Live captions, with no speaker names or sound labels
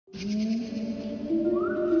Hey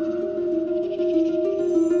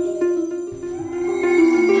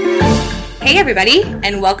everybody,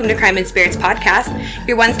 and welcome to Crime and Spirits Podcast,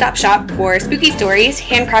 your one-stop shop for spooky stories,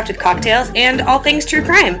 handcrafted cocktails, and all things true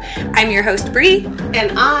crime. I'm your host, Bree.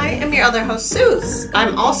 And I am your other host, Suze.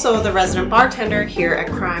 I'm also the resident bartender here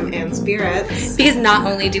at Crime and Spirits. Because not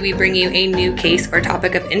only do we bring you a new case or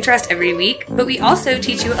topic of interest every week, but we also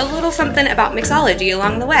teach you a little something about mixology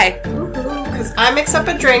along the way. Because I mix up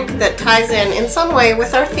a drink that ties in some way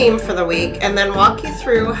with our theme for the week, and then walk you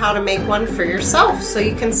through how to make one for yourself so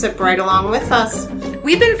you can sip right along with us.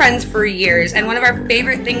 We've been friends for years, and one of our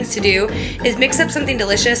favorite things to do is mix up something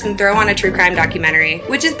delicious and throw on a true crime documentary,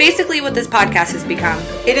 which is basically what this podcast has become.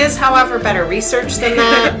 It is, however, better research than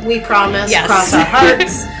that, we promise, Yes. Cross our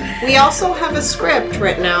hearts. We also have a script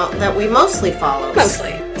written out that we mostly follow.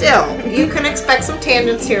 Mostly. Still, you can expect some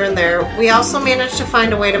tangents here and there. We also managed to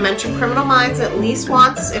find a way to mention Criminal Minds at least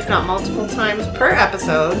once, if not multiple times per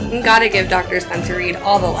episode. Gotta give Dr. Spencer Reed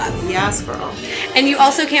all the love. Yes, girl. And you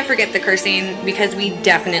also can't forget the cursing, because we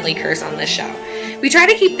definitely curse on this show. We try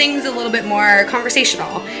to keep things a little bit more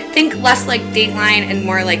conversational. Think less like Dateline and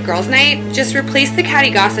more like Girls' Night. Just replace the catty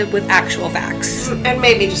gossip with actual facts. And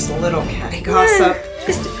maybe just a little catty gossip.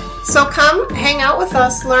 So come hang out with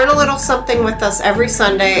us, learn a little something with us every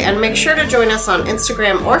Sunday, and make sure to join us on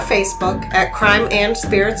Instagram or Facebook at Crime and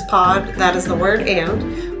Spirits Pod. That is the word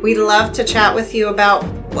and. We'd love to chat with you about,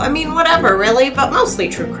 whatever really, but mostly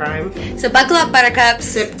true crime. So buckle up, buttercups.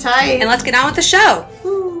 Sip tight. And let's get on with the show.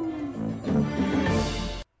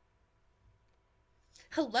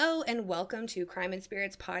 Hello and welcome to Crime and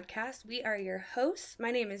Spirits Podcast. We are your hosts.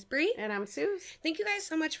 My name is Bree. And I'm Suze. Thank you guys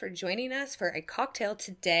so much for joining us for a cocktail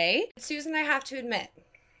today. Suze and I have to admit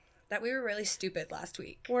that we were really stupid last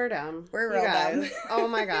week. We're dumb. We're real dumb. Oh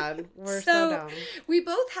my god. We're so dumb. We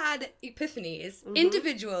both had epiphanies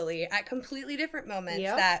individually at completely different moments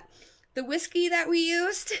that the whiskey that we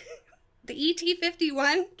used, the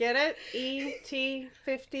ET51. Get it?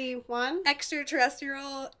 ET51?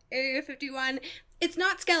 Extraterrestrial Area 51. It's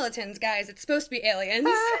not skeletons, guys. It's supposed to be aliens.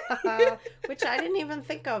 Which I didn't even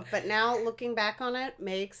think of, but now looking back on it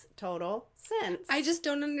makes total sense. I just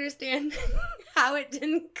don't understand how it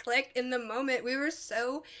didn't click in the moment. We were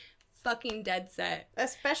so fucking dead set.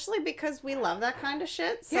 Especially because we love that kind of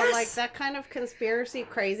shit. So, Yes. like, that kind of conspiracy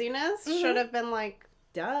craziness should have been like,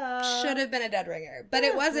 duh. Should have been a dead ringer, but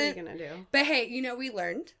it wasn't. What are you gonna do? But hey, we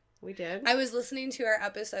learned. We did. I was listening to our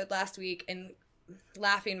episode last week and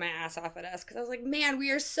laughing my ass off at us because I was like, man,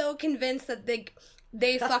 we are so convinced that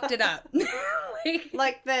they fucked it up.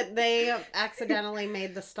 like that they accidentally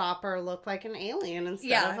made the stopper look like an alien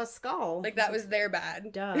instead of a skull. Like that was their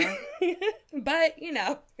bad. Duh. But,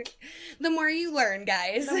 the more you learn,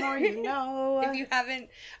 guys. The more you know. If you haven't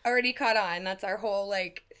already caught on, that's our whole,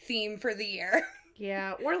 theme for the year.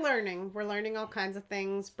 Yeah, we're learning. We're learning all kinds of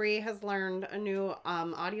things. Bree has learned a new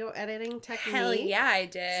audio editing technique. Hell yeah, I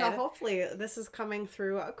did. So hopefully this is coming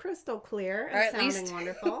through crystal clear and or at sounding least,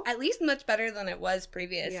 wonderful. At least much better than it was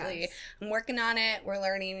previously. Yes. I'm working on it. We're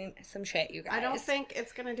learning some shit, you guys. I don't think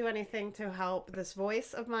it's going to do anything to help this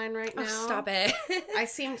voice of mine right now. Oh, stop it. I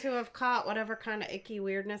seem to have caught whatever kind of icky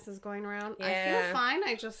weirdness is going around. Yeah. I feel fine.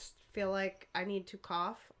 I just feel like I need to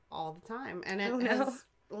cough all the time. And it Oh, no. has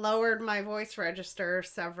lowered my voice register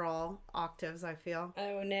several octaves, I feel.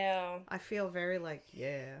 Oh, no. I feel very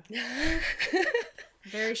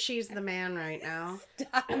very she's the man right now.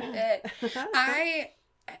 Stop it.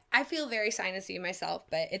 I feel very sinusy myself,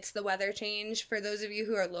 but it's the weather change. For those of you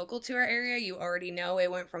who are local to our area, you already know it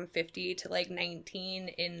went from 50 to 19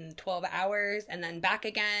 in 12 hours and then back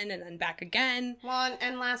again and then back again. Well,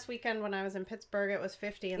 and last weekend when I was in Pittsburgh, it was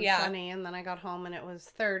 50 and sunny, and then I got home and it was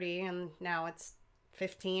 30, and now it's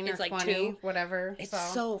 15 or 20, 2. Whatever. It's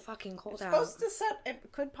so fucking cold it's out.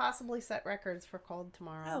 It could possibly set records for cold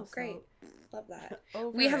tomorrow. Oh, great. Love that. Over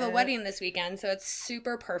We have a it. wedding this weekend, so it's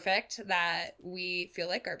super perfect that we feel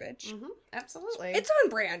like garbage. Mm-hmm. Absolutely. It's on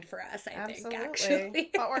brand for us, I think, actually.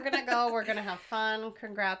 But we're going to go. We're going to have fun.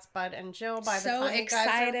 Congrats, Bud and Jill. By the So time you guys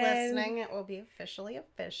excited. are listening, it will be officially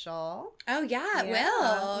official. Oh, yeah, it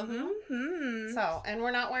Yeah. will. Mm-hmm. So, and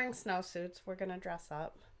we're not wearing snowsuits. We're going to dress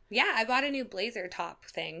up. Yeah, I bought a new blazer top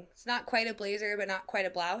thing. It's not quite a blazer, but not quite a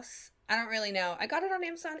blouse. I don't really know. I got it on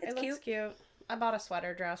Amazon. It's It looks cute. I bought a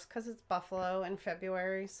sweater dress because it's Buffalo in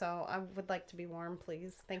February, so I would like to be warm,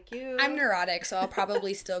 please. Thank you. I'm neurotic, so I'll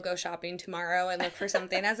probably still go shopping tomorrow and look for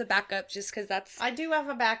something as a backup just because that's... I do have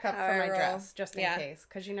a backup how for I my roll. dress, just in case,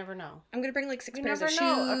 because you never know. I'm going to bring like 6 You pairs never of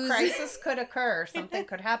know. shoes. A crisis could occur. Something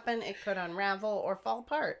could happen. It could unravel or fall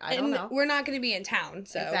apart. I don't know. We're not going to be in town,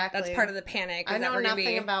 so Exactly. that's part of the panic. I know that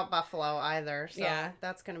nothing about Buffalo either, so Yeah.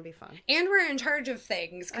 that's going to be fun. And we're in charge of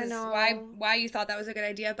things, I because know. why you thought that was a good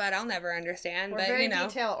idea, but I'll never understand. We're but very you know,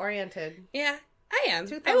 detail-oriented. yeah, I am.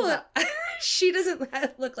 2 I thumbs will. up. She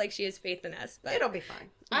doesn't look like she has faith in us, but It'll be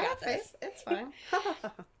fine. We I got have faith. It's fine.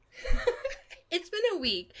 it's been a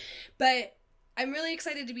week, but I'm really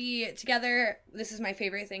excited to be together. This is my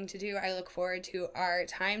favorite thing to do. I look forward to our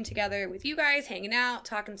time together with you guys, hanging out,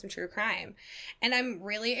 talking some true crime. And I'm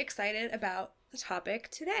really excited about the topic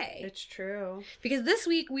today. It's true. Because this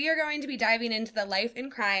week we are going to be diving into the life and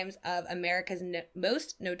crimes of America's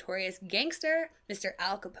most notorious gangster, Mr.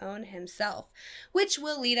 Al Capone himself, which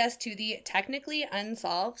will lead us to the technically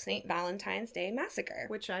unsolved St. Valentine's Day Massacre.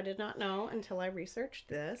 Which I did not know until I researched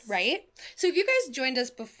this. Right? So if you guys joined us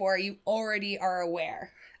before, you already are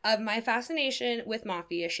aware of my fascination with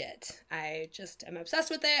mafia shit. I just am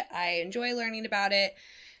obsessed with it. I enjoy learning about it.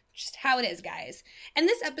 Just how it is, guys. And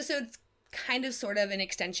this episode's kind of sort of an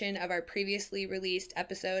extension of our previously released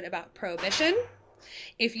episode about Prohibition.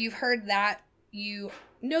 If you've heard that, you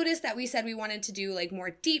noticed that we said we wanted to do like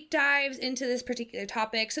more deep dives into this particular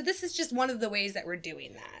topic. So this is just one of the ways that we're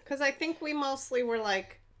doing that. Because I think we mostly were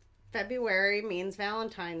like, February means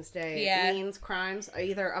Valentine's Day. Yeah. It means crimes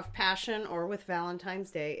either of passion or with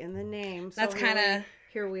Valentine's Day in the name. So That's kind of...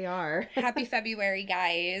 Here we are. Happy February,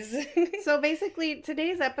 guys. So basically,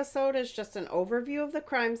 today's episode is just an overview of the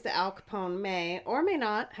crimes that Al Capone may or may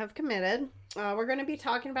not have committed. We're going to be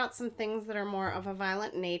talking about some things that are more of a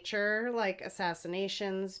violent nature, like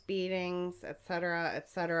assassinations, beatings, etc.,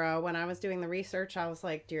 etc. When I was doing the research, I was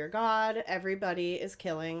like, dear God, everybody is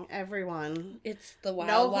killing everyone. It's the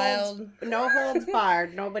wild. No holds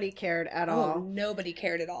barred. Nobody cared at all. Nobody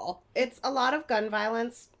cared at all. It's a lot of gun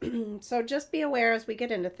violence, so just be aware as we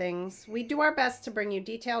get into things. We do our best to bring you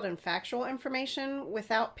detailed and factual information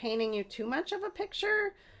without painting you too much of a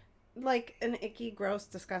picture. Like an icky, gross,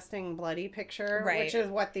 disgusting, bloody picture, right, which is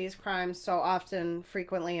what these crimes so often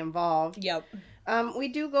frequently involve. Yep. We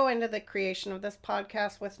do go into the creation of this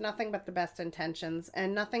podcast with nothing but the best intentions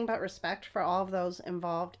and nothing but respect for all of those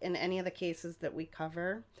involved in any of the cases that we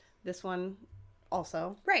cover. This one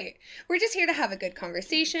also. Right. We're just here to have a good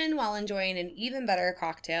conversation while enjoying an even better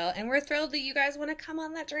cocktail, and we're thrilled that you guys want to come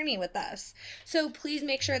on that journey with us. So please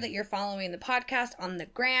make sure that you're following the podcast on the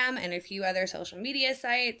gram and a few other social media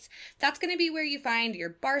sites. That's going to be where you find your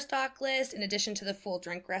bar stock list in addition to the full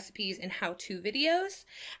drink recipes and how-to videos.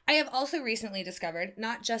 I have also recently discovered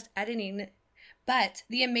not just editing, but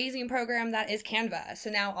the amazing program that is Canva. So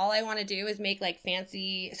now all I want to do is make like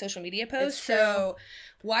fancy social media posts. So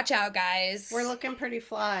watch out, guys. We're looking pretty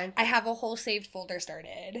fly. I have a whole saved folder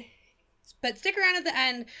started. But stick around at the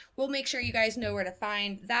end. We'll make sure you guys know where to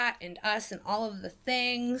find that and us and all of the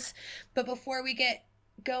things. But before we get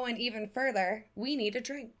going even further, we need a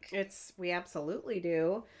drink. We absolutely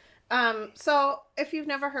do. So if you've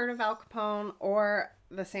never heard of Al Capone or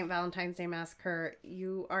the St. Valentine's Day Massacre,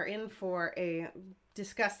 you are in for a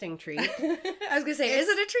disgusting treat. I was gonna say, is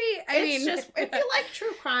it a treat? I mean, just, if you like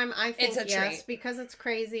true crime, I think it's a yes, treat. because it's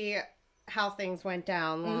crazy how things went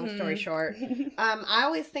down. Long story short, I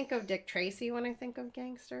always think of Dick Tracy when I think of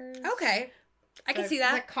gangsters. Okay, I can see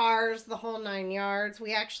that. The cars, the whole 9 yards.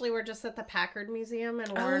 We actually were just at the Packard Museum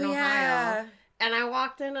in Warren, Ohio. Yeah. And I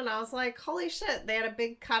walked in and I was like, holy shit, they had a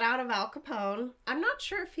big cutout of Al Capone. I'm not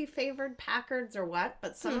sure if he favored Packards or what,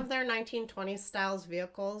 but some of their 1920s styles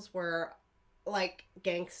vehicles were like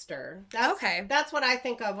gangster. That's what I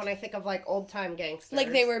think of when I think of like old time gangsters.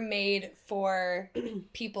 Like they were made for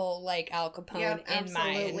people like Al Capone in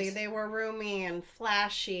mind. Absolutely. They were roomy and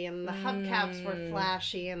flashy, and the hubcaps were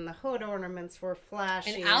flashy, and the hood ornaments were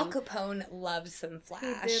flashy. And Al Capone loved some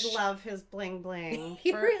flash. He did love his bling bling.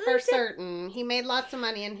 He for really did. certain. He made lots of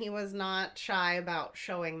money, and he was not shy about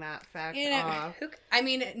showing that fact off. I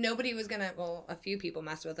mean, nobody was gonna, well, a few people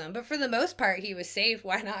messed with him, but for the most part, he was safe.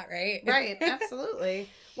 Why not, right? Right, absolutely.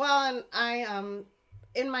 Well, and I,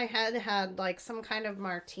 in my head had like some kind of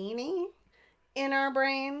martini in our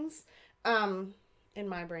brains. In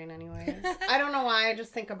my brain anyways. I don't know why, I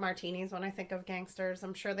just think of martinis when I think of gangsters.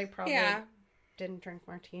 I'm sure they probably didn't drink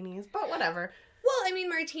martinis, but whatever. Well, I mean,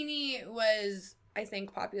 martini was, I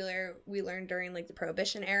think, popular, we learned, during like the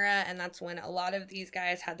Prohibition era, and that's when a lot of these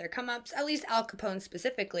guys had their come-ups, at least Al Capone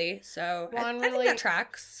specifically, so I think that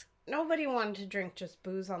tracks. nobody wanted to drink just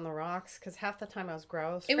booze on the rocks because half the time I was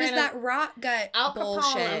gross. It was that rot gut Al bullshit.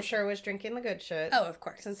 Capone, I'm sure, was drinking the good shit. Oh, of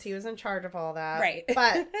course. Since he was in charge of all that. Right.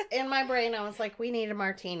 But in my brain, I was like, we need a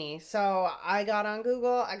martini. So I got on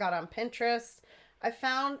Google. I got on Pinterest. I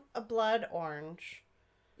found a blood orange.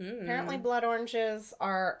 Apparently blood oranges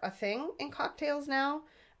are a thing in cocktails now.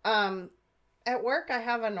 At work, I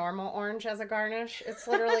have a normal orange as a garnish. It's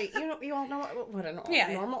literally, you all know what a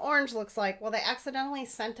normal orange looks like. Well, they accidentally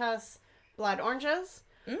sent us blood oranges.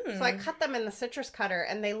 So I cut them in the citrus cutter,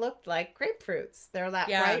 and they looked like grapefruits. They're that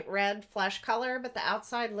bright red flesh color, but the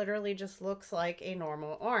outside literally just looks like a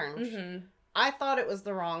normal orange. I thought it was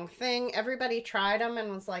the wrong thing. Everybody tried them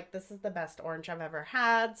and was like, this is the best orange I've ever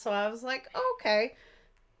had. So I was like, okay,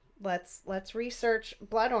 let's research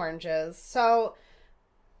blood oranges. So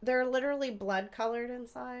they're literally blood colored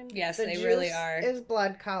inside. Yes, the they juice really are. Is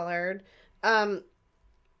blood colored.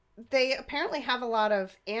 They apparently have a lot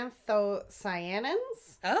of anthocyanins.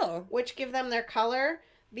 Oh. Which give them their color.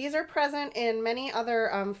 These are present in many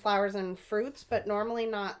other flowers and fruits, but normally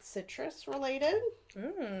not citrus related.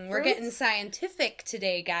 We're getting scientific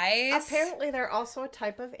today, guys. Apparently, they're also a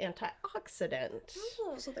type of antioxidant.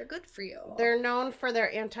 Oh, so they're good for you. They're known for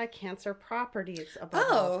their anti-cancer properties, above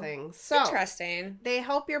all things. So, interesting. They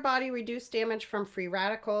help your body reduce damage from free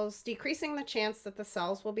radicals, decreasing the chance that the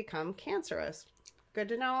cells will become cancerous. Good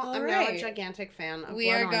to know. I'm now a gigantic fan of We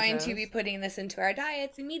blood are going oranges. to be putting this into our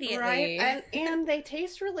diets immediately. Right? And they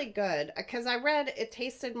taste really good. Because I read it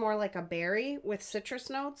tasted more like a berry with citrus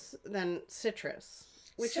notes than citrus.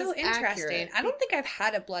 Which so is interesting. accurate. I don't think I've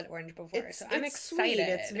had a blood orange before, so I'm excited. Sweet.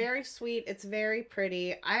 It's very sweet. It's very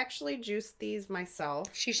pretty. I actually juiced these myself.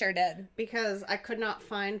 She sure did. Because I could not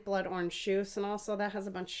find blood orange juice, and also that has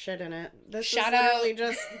a bunch of shit in it. This Shout is out. literally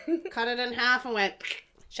just cut it in half and went...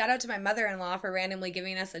 Shout out to my mother-in-law for randomly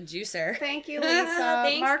giving us a juicer. Thank you, Lisa.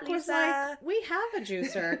 Thanks, Mark Lisa. was like, we have a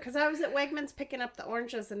juicer. Because I was at Wegmans picking up the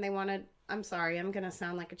oranges and they wanted, I'm sorry, I'm going to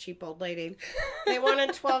sound like a cheap old lady. They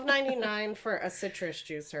wanted $12.99 for a citrus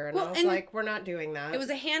juicer. And I was like, we're not doing that. It was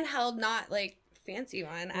a handheld, not like fancy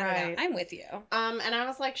one. I don't know. I'm with you. And I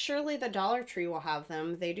was like, surely the Dollar Tree will have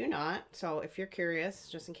them. They do not. So if you're curious,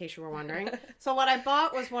 just in case you were wondering. So what I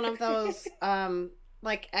bought was one of those...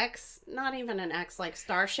 like not even an X, like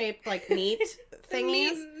star-shaped, like meat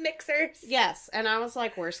thingies. Meat mixers. Yes. And I was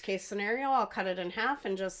like, worst case scenario, I'll cut it in half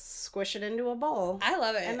and just squish it into a bowl. I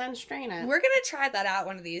love it. And then strain it. We're going to try that out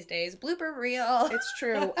one of these days. Blooper reel. It's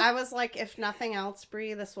true. I was like, if nothing else,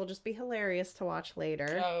 Brie, this will just be hilarious to watch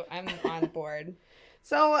later. Oh, I'm on board.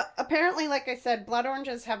 So, apparently, like I said, blood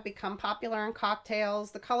oranges have become popular in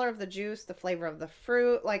cocktails. The color of the juice, the flavor of the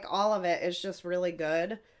fruit, like all of it is just really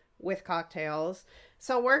good with cocktails.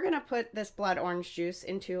 So we're going to put this blood orange juice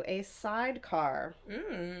into a sidecar.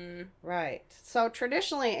 Right. So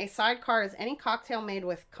traditionally, a sidecar is any cocktail made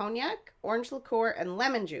with cognac, orange liqueur, and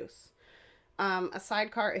lemon juice. A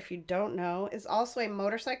sidecar, if you don't know, is also a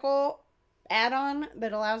motorcycle add-on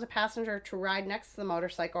that allows a passenger to ride next to the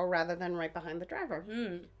motorcycle rather than right behind the driver.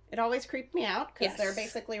 It always creeped me out because they're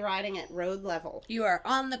basically riding at road level. You are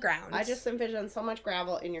on the ground. I just envision so much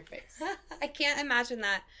gravel in your face. I can't imagine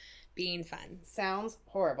that being fun. Sounds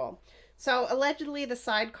horrible. So, allegedly, the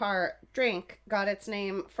sidecar drink got its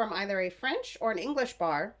name from either a French or an English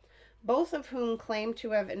bar, both of whom claim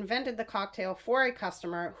to have invented the cocktail for a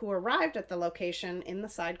customer who arrived at the location in the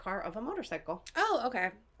sidecar of a motorcycle. Oh,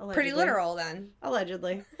 okay. Allegedly. Pretty literal, then.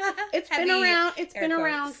 Allegedly. It's been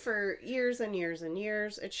around for years and years and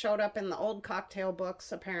years. It showed up in the old cocktail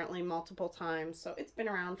books, apparently, multiple times. So, it's been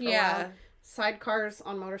around for a while. Sidecars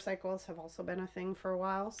on motorcycles have also been a thing for a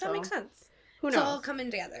while. So that makes sense. Who knows? It's all coming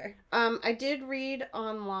together. I did read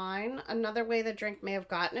online another way the drink may have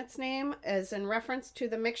gotten its name is in reference to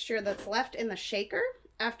the mixture that's left in the shaker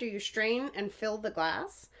after you strain and fill the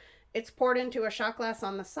glass. It's poured into a shot glass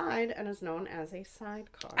on the side and is known as a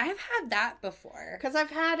sidecar. I've had that before. Because I've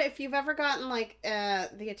had, if you've ever gotten like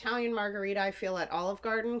the Italian margarita I feel at Olive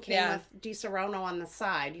Garden came with Di Serono on the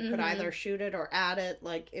side. You could either shoot it or add it.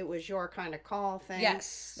 Like it was your kind of call thing.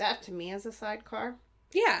 Yes. That to me is a sidecar.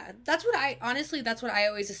 Yeah, that's what I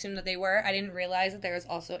always assumed that they were. I didn't realize that there was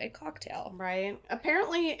also a cocktail. Right.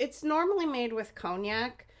 Apparently, it's normally made with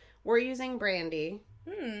cognac. We're using brandy.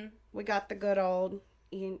 We got the good old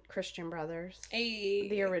Christian Brothers.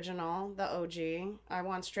 The original, the OG. I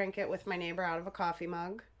once drank it with my neighbor out of a coffee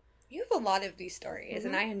mug. You have a lot of these stories,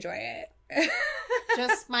 and I enjoy it.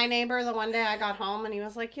 Just my neighbor, the one day I got home, and he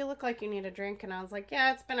was like, you look like you need a drink. And I was like,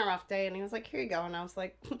 yeah, it's been a rough day. And he was like, here you go. And I was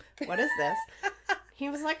like, what is this? He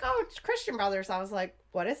was like, oh, it's Christian Brothers. I was like,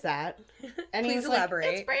 what is that? And he was elaborate.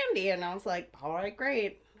 like, it's brandy. And I was like, all right,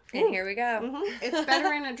 great. And here we go. Mm-hmm. It's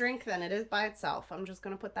better in a drink than it is by itself. I'm just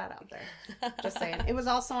going to put that out there. Just saying. It was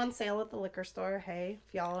also on sale at the liquor store. Hey,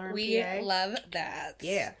 if y'all are in PA. We love that.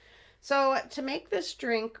 Yeah. So to make this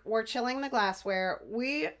drink, we're chilling the glassware.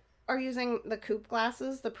 We are using the coupe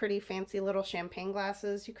glasses, the pretty fancy little champagne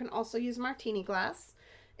glasses. You can also use martini glass.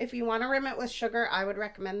 If you want to rim it with sugar, I would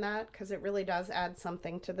recommend that because it really does add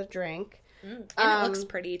something to the drink. And it looks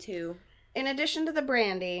pretty too. In addition to the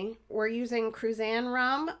brandy, we're using Cruzan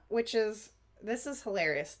rum, which is, this is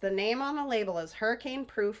hilarious. The name on the label is Hurricane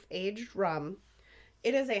Proof Aged Rum.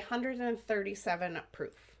 It is 137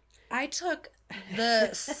 proof. I took the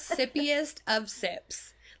sippiest of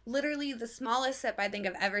sips. Literally the smallest sip I think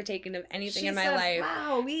I've ever taken of anything in my life.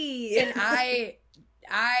 Wow-wee. And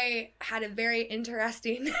I had a very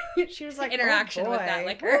interesting she was like, interaction with that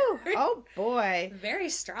liquor. Oh boy. Very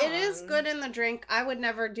strong. It is good in the drink. I would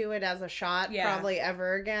never do it as a shot probably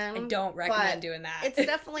ever again. I don't recommend doing that. It's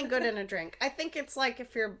definitely good in a drink. I think it's like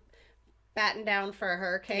if you're batting down for a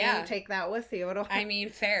hurricane, take that with you.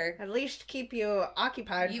 Fair. At least keep you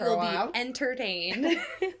occupied for a while. You will be entertained.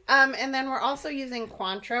 And then we're also using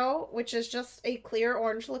Cointreau, which is just a clear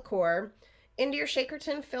orange liqueur. Into your shaker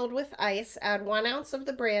tin filled with ice, add 1 ounce of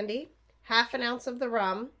the brandy, half an ounce of the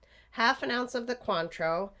rum, half an ounce of the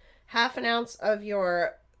Cointreau, half an ounce of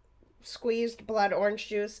your squeezed blood orange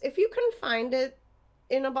juice. If you can find it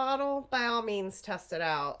in a bottle, by all means, test it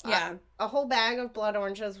out. Yeah. A whole bag of blood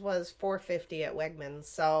oranges was $4.50 at Wegmans,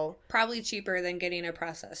 so... Probably cheaper than getting a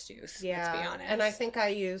processed juice, let's be honest. And I think I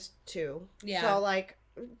used 2. Yeah. So, like...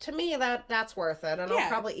 To me, that's worth it, and I'll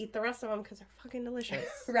probably eat the rest of them because they're fucking delicious.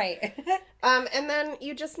 Right. And then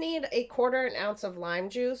you just need 1/4 ounce of lime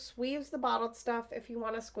juice. We use the bottled stuff. If you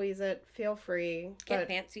want to squeeze it, feel free. Get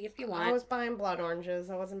fancy if you want. I was buying blood oranges.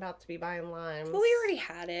 I was't about to be buying limes. Well, we already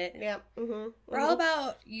had it. Yep. Mm-hmm. We're all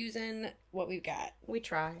about using what we've got. We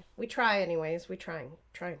try anyways. We try and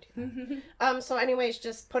do that. So anyways,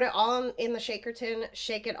 just put it all in the shaker tin,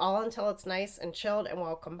 shake it all until it's nice and chilled and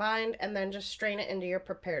well combined, and then just strain it into your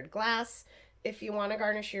prepared glass. If you want to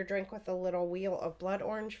garnish your drink with a little wheel of blood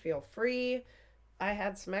orange, feel free. I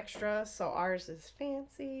had some extra, so ours is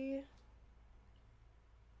fancy.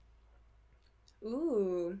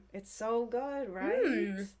 Ooh. It's so good,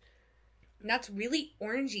 right? That's really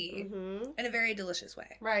orangey in a very delicious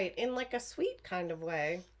way. Right, in like a sweet kind of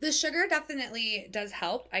way. The sugar definitely does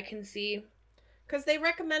help. I can see. Because they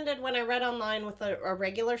recommended when I read online with a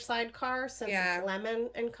regular sidecar, since it's lemon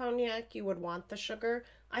and cognac, you would want the sugar.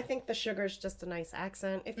 I think the sugar is just a nice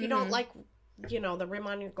accent. If you don't like, the rim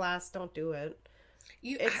on your glass, don't do it.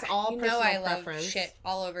 It's all personal preference. Love shit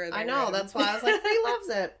all over the I know, rim. that's why I was like, he loves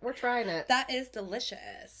it. We're trying it. That is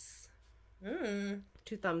delicious. 2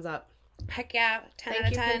 thumbs up. Heck yeah, 10 Thank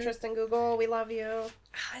out of you, 10. Pinterest and Google. We love you.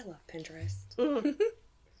 I love Pinterest.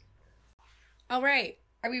 All right.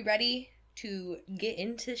 Are we ready to get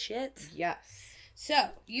into shit? Yes. So,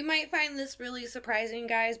 you might find this really surprising,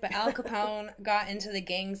 guys, but Al Capone got into the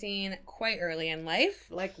gang scene quite early in life.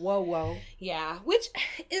 Like, whoa. Yeah, which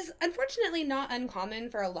is unfortunately not uncommon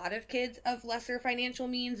for a lot of kids of lesser financial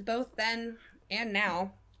means, both then and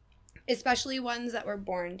now, especially ones that were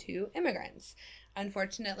born to immigrants.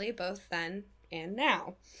 Unfortunately, both then and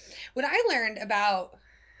now. What I learned about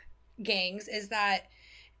gangs is that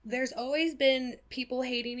there's always been people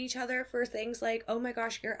hating each other for things like, oh my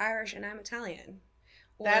gosh, you're Irish and I'm Italian.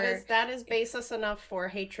 Or, that is basis enough for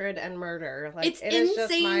hatred and murder. Like, it's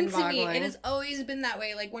insane to me. It has always been that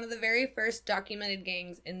way. Like, one of the very first documented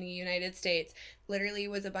gangs in the United States literally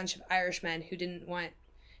was a bunch of Irishmen who didn't want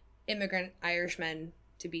immigrant Irishmen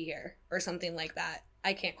to be here or something like that.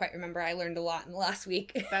 I can't quite remember. I learned a lot in the last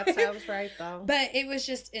week. That sounds right, though. But it was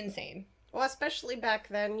just insane. Well, especially back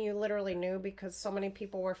then, you literally knew because so many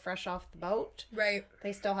people were fresh off the boat. Right.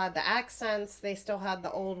 They still had the accents. They still had the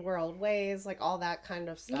old world ways, like all that kind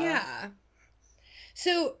of stuff. Yeah.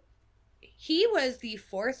 So, he was the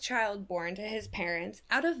 4th child born to his parents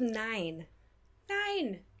out of 9.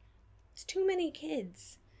 9! It's too many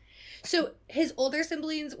kids. So, his older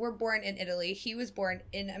siblings were born in Italy. He was born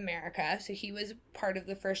in America. So, he was part of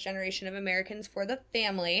the first generation of Americans for the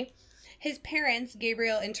family. His parents,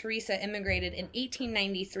 Gabriel and Teresa, immigrated in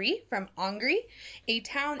 1893 from Angri, a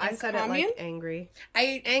town in I said commune. It like angry.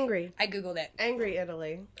 Angry. I Googled it. Angry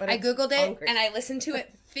Italy. But I Googled it, hungry. and I listened to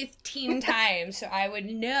it 15 times, so I would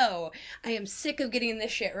know. I am sick of getting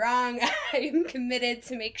this shit wrong. I am committed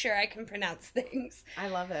to make sure I can pronounce things. I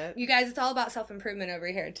love it. You guys, it's all about self-improvement over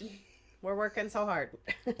here. We're working so hard.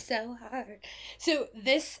 So hard. So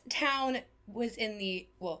this town is in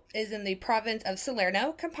the province of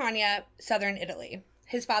Salerno, Campania, southern Italy.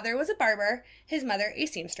 His father was a barber, his mother a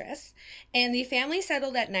seamstress, and the family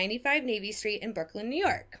settled at 95 Navy Street in Brooklyn, New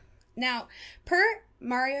York. Now, per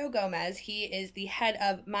Mario Gomez, he is the head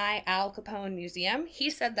of My Al Capone Museum. He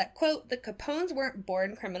said that, quote, the Capones weren't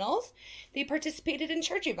born criminals. They participated in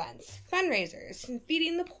church events, fundraisers, and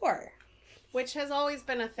feeding the poor. Which has always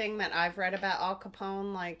been a thing that I've read about Al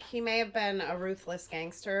Capone. Like, he may have been a ruthless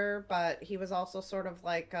gangster, but he was also sort of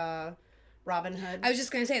like Robin Hood. I was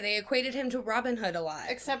just going to say, they equated him to Robin Hood a lot.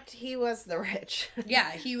 Except he was the rich.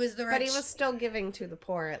 Yeah, he was the rich. But he was still giving to the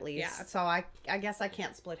poor, at least. Yeah. So I guess I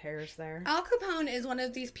can't split hairs there. Al Capone is one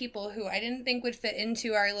of these people who I didn't think would fit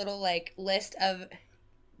into our little, like, list of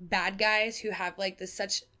bad guys who have, like, this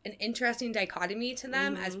such an interesting dichotomy to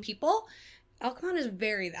them as people. Al Capone is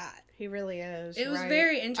very that. He really is. It was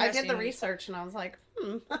very interesting. I did the research and I was like,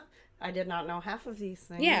 I did not know half of these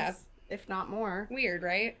things. Yeah. If not more. Weird,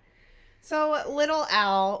 right? So, little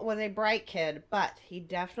Al was a bright kid, but he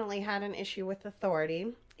definitely had an issue with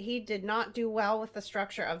authority. He did not do well with the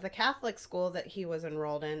structure of the Catholic school that he was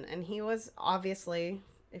enrolled in, and he was obviously,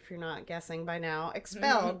 if you're not guessing by now,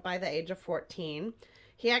 expelled by the age of 14.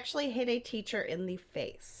 He actually hit a teacher in the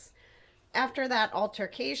face. After that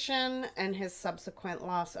altercation and his subsequent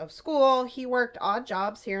loss of school, he worked odd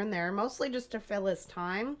jobs here and there, mostly just to fill his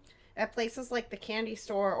time at places like the candy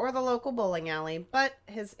store or the local bowling alley, but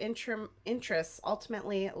his interests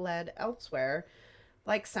ultimately led elsewhere,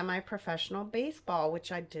 like semi-professional baseball,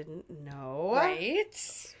 which I didn't know.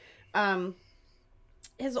 Right.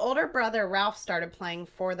 His older brother Ralph started playing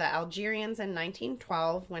for the Algerians in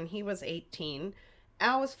 1912 when he was 18.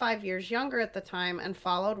 Al was 5 years younger at the time and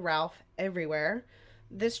followed Ralph everywhere.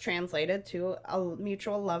 This translated to a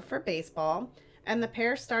mutual love for baseball, and the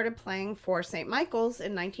pair started playing for St. Michael's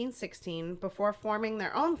in 1916 before forming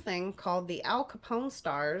their own thing called the Al Capone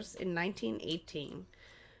Stars in 1918.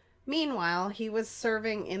 Meanwhile, he was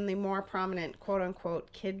serving in the more prominent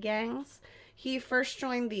quote-unquote kid gangs. He first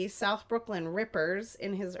joined the South Brooklyn Rippers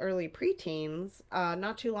in his early preteens.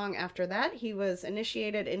 Not too long after that, he was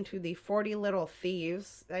initiated into the 40 Little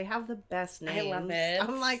Thieves. They have the best names. I love it.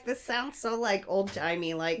 I'm like, this sounds so like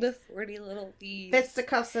old-timey, like the 40 Little Thieves.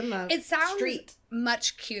 fisticuffs in the street.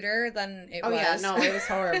 Much cuter than it was. Oh yeah, no, it was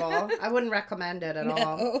horrible. I wouldn't recommend it at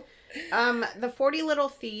all. The 40 Little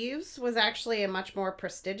Thieves was actually a much more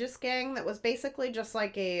prestigious gang that was basically just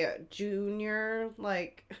like a junior,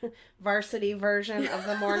 like, varsity version of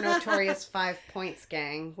the more notorious 5 Points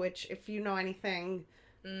gang, which, if you know anything,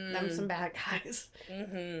 them some bad guys.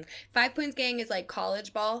 5 Points gang is like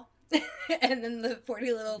college ball, and then the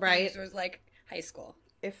 40 Little Thieves was like high school.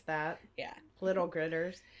 If that. Yeah. Little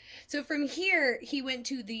gritters. So from here, he went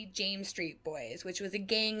to the James Street Boys, which was a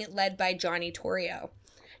gang led by Johnny Torrio.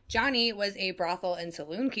 Johnny was a brothel and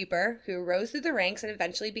saloon keeper who rose through the ranks and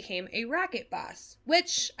eventually became a racket boss,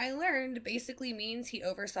 which I learned basically means he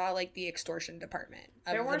oversaw, like, the extortion department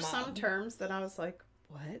of There were the mob. some terms that I was like,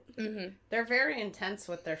 what? They're very intense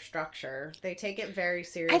with their structure. They take it very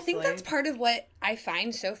seriously. I think that's part of what I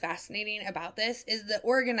find so fascinating about this is the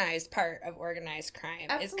organized part of organized crime.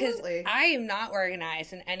 Absolutely. Is because I am not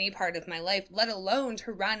organized in any part of my life, let alone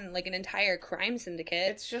to run, like, an entire crime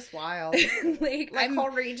syndicate. It's just wild. like whole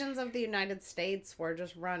regions of the United States were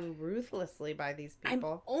just run ruthlessly by these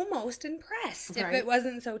people. I'm almost impressed if it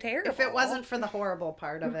wasn't so terrible. If it wasn't for the horrible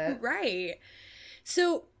part of it. Right.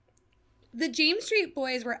 So the James Street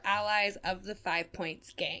Boys were allies of the 5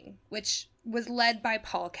 Points gang, which was led by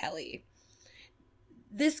Paul Kelly.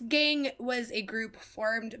 This gang was a group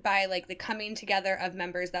formed by, like, the coming together of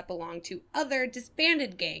members that belonged to other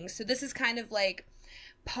disbanded gangs. So this is kind of like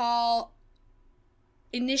Paul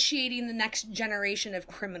initiating the next generation of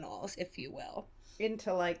criminals, if you will.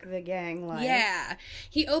 Into, like, the gang life. Yeah.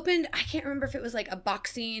 He opened, I can't remember if it was, like, a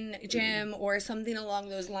boxing gym or something along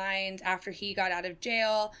those lines after he got out of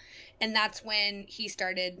jail. And that's when he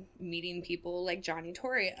started meeting people like Johnny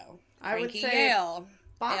Torrio, I would Frankie say Yale,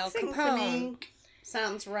 boxing Al to Capone. me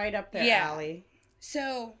sounds right up their Yeah. alley.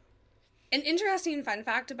 So, an interesting fun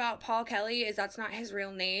fact about Paul Kelly is that's not his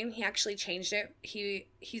real name. He actually changed it.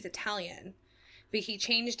 He's Italian, but he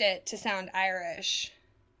changed it to sound Irish.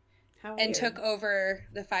 How and weird. took over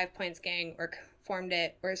the 5 Points gang or formed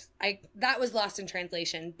it, or that was lost in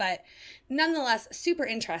translation, but nonetheless super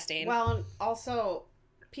interesting. Well, and also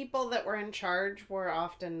people that were in charge were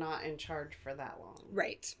often not in charge for that long.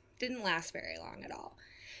 Right. Didn't last very long at all.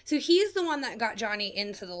 So he's the one that got Johnny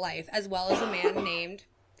into the life, as well as a man named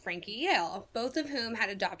Frankie Yale, both of whom had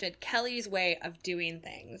adopted Kelly's way of doing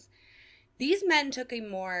things. These men took a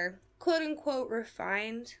more quote-unquote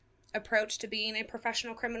refined approach to being a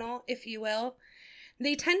professional criminal, if you will.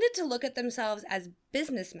 They tended to look at themselves as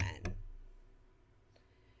businessmen.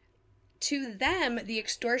 To them, the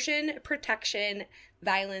extortion, protection,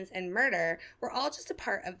 violence, and murder were all just a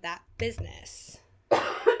part of that business.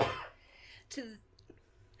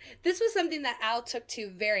 This was something that Al took to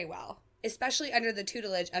very well, especially under the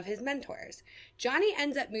tutelage of his mentors. Johnny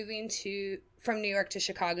ends up moving from New York to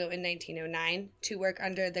Chicago in 1909 to work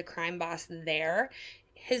under the crime boss there.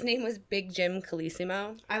 His name was Big Jim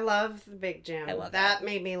Colosimo. I love Big Jim. I love that.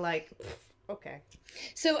 Made me like, okay.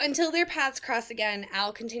 So until their paths cross again,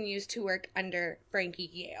 Al continues to work under Frankie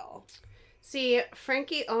Yale. See,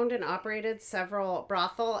 Frankie owned and operated several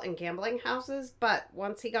brothel and gambling houses, but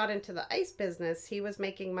once he got into the ice business, he was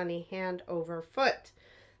making money hand over foot.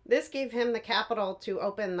 This gave him the capital to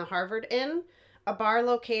open the Harvard Inn, a bar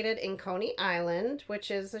located in Coney Island, which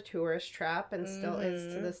is a tourist trap and still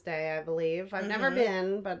is to this day, I believe. I've never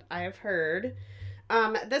been, but I have heard.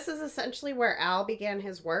 This is essentially where Al began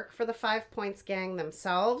his work for the 5 Points gang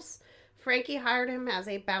themselves. Frankie hired him as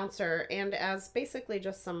a bouncer and as basically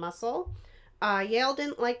just some muscle. Yale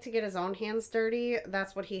didn't like to get his own hands dirty.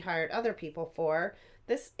 That's what he hired other people for.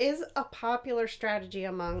 This is a popular strategy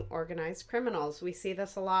among organized criminals. We see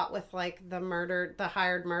this a lot with like the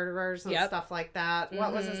hired murderers and stuff like that.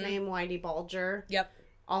 What was his name? Whitey Bulger. Yep.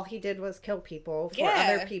 All he did was kill people for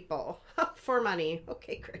other people for money.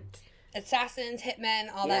 Okay, great. Assassins, hitmen,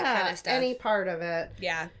 all that kind of stuff. Any part of it.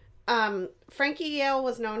 Yeah. Frankie Yale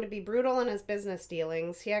was known to be brutal in his business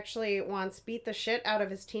dealings. He actually once beat the shit out of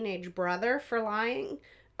his teenage brother for lying.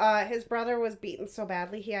 His brother was beaten so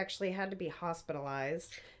badly he actually had to be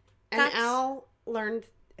hospitalized. And Al learned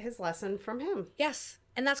his lesson from him. Yes.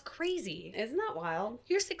 And that's crazy. Isn't that wild?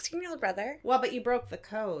 Your 16-year-old brother. Well, but you broke the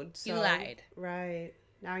code. So. You lied. Right.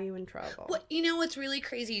 Now you're in trouble. Well, you know what's really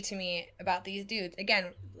crazy to me about these dudes? Again,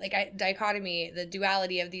 like dichotomy, the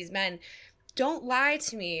duality of these men. Don't lie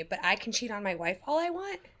to me, but I can cheat on my wife all I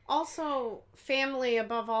want. Also, family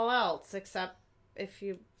above all else, except if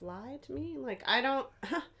you lie to me. Like, I don't...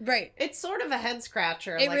 Right. It's sort of a head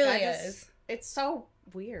scratcher. It really is. It's so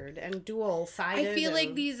weird and dual-sided. I feel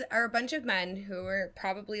like these are a bunch of men who were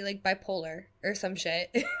probably, like, bipolar or some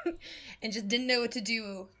shit and just didn't know what to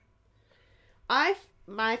do.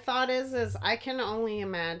 My thought is I can only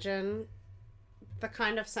imagine the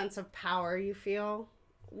kind of sense of power you feel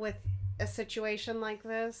with a situation like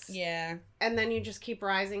this. Yeah. And then you just keep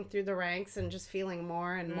rising through the ranks and just feeling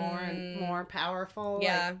more and more and more powerful.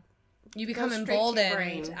 Yeah. Like, you become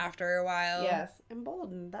emboldened after a while. Yes.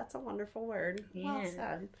 Emboldened. That's a wonderful word. Yeah. Well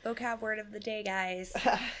said. Vocab word of the day, guys.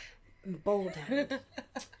 Emboldened.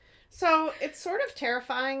 So it's sort of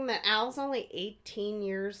terrifying that Al's only 18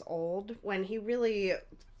 years old when he really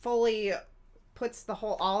fully puts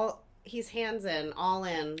he's hands in, all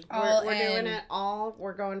in. We're doing it all.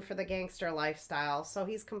 We're going for the gangster lifestyle. So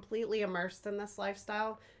he's completely immersed in this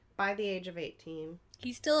lifestyle by the age of 18.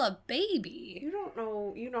 He's still a baby. You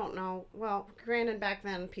don't know. Well, granted, back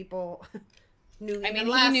then people knew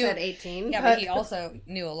he knew at 18. Yeah, but he also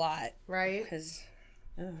knew a lot. Right? Because...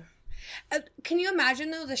 can you imagine,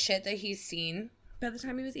 though, the shit that he's seen by the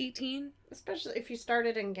time he was 18? Especially if you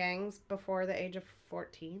started in gangs before the age of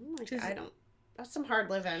 14. Like, that's some hard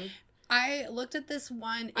living. I looked at this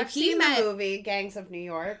one. I've seen the movie Gangs of New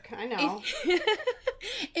York. I know.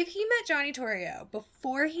 If he met Johnny Torrio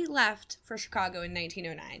before he left for Chicago in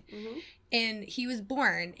 1909, and he was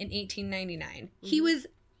born in 1899, he was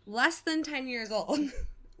less than 10 years old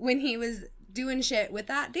when he was doing shit with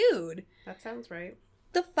that dude. That sounds right.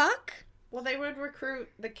 The fuck? Well, they would recruit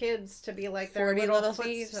the kids to be like their 40 little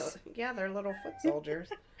thieves. Yeah, they're little foot soldiers.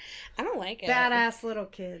 I don't like it. Badass little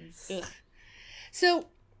kids. Ugh. So,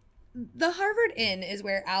 the Harvard Inn is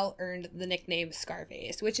where Al earned the nickname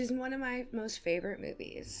Scarface, which is one of my most favorite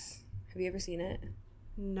movies. Have you ever seen it?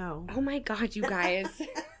 No. Oh my god, you guys.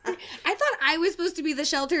 I thought I was supposed to be the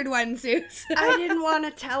sheltered one, Suze. I didn't want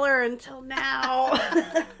to tell her until now.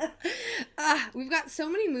 We've got so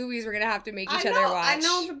many movies we're going to have to make each other watch.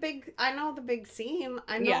 I know the big scene.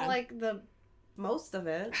 I know like the most of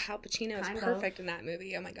it. Al Pacino is perfect in that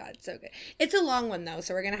movie. Oh my god, it's so good. It's a long one though,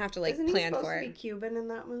 so we're going to have to like plan for it. Isn't he supposed to be Cuban in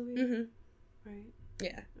that movie? Mm-hmm. Right.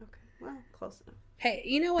 Yeah. Okay. Well, close enough. Hey,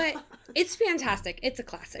 you know what? It's fantastic. It's a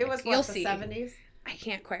classic. It was You'll the see. 70s? I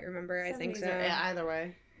can't quite remember. I think so. Yeah, either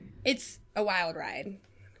way. It's a wild ride.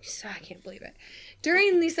 So I can't believe it.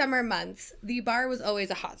 During the summer months, the bar was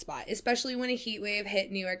always a hotspot, especially when a heat wave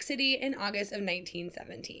hit New York City in August of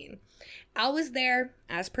 1917. Al was there,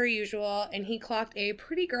 as per usual, and he clocked a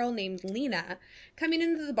pretty girl named Lena coming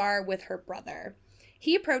into the bar with her brother.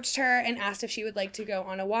 He approached her and asked if she would like to go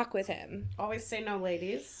on a walk with him. Always say no,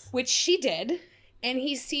 ladies. Which she did. And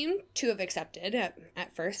he seemed to have accepted,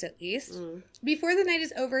 at first at least. Before the night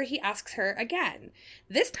is over, he asks her again.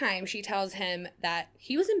 This time, she tells him that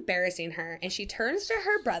he was embarrassing her, and she turns to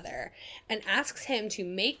her brother and asks him to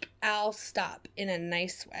make Al stop in a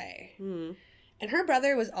nice way. And her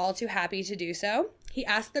brother was all too happy to do so. He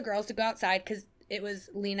asked the girls to go outside because it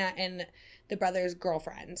was Lena and the brother's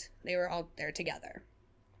girlfriend. They were all there together.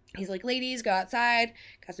 He's like, ladies, go outside.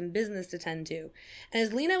 Got some business to tend to. And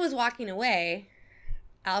as Lena was walking away,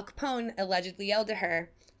 Al Capone allegedly yelled to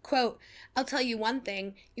her, quote, I'll tell you one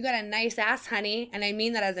thing. You got a nice ass, honey. And I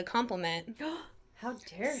mean that as a compliment. How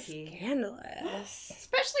dare he? Scandalous.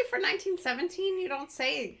 Especially for 1917, you don't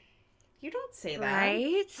say that.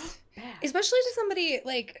 Right? Bad. Especially to somebody,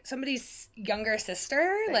 like, somebody's younger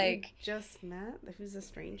sister. That like, you just met, who's a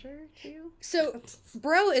stranger to you. So,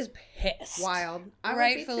 bro is pissed. Wild.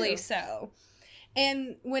 Rightfully so.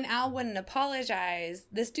 And when Al wouldn't apologize,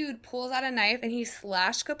 this dude pulls out a knife and he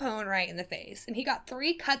slashed Capone right in the face. And he got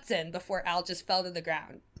 3 cuts in before Al just fell to the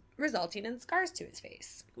ground, resulting in scars to his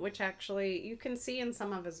face. Which actually, you can see in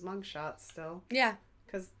some of his mugshots still. Yeah.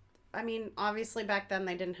 Because, I mean, obviously back then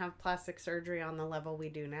they didn't have plastic surgery on the level we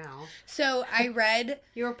do now. So I read...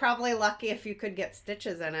 You were probably lucky if you could get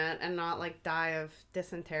stitches in it and not, like, die of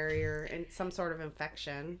dysentery or some sort of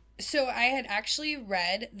infection. So I had actually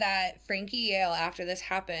read that Frankie Yale, after this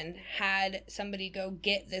happened, had somebody go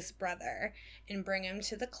get this brother and bring him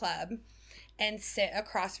to the club and sit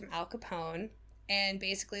across from Al Capone. And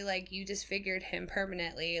basically, like, you disfigured him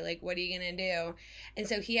permanently. Like, what are you going to do? And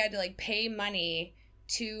so he had to, like, pay money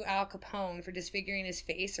to Al Capone for disfiguring his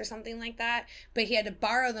face or something like that. But he had to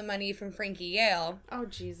borrow the money from Frankie Yale. Oh,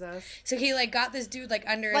 Jesus. So he, like, got this dude, like,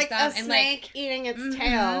 under his like thumb. A snake eating its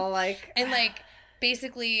tail. Like. And, like,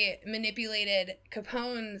 basically manipulated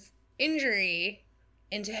Capone's injury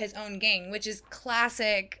into his own gain, which is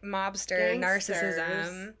classic mobster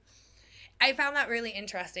narcissism. I found that really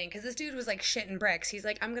interesting because this dude was like shitting bricks. He's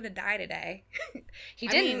like, I'm going to die today. He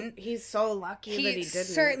didn't. I mean, he's so lucky that he didn't. He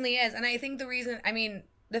certainly is. And I think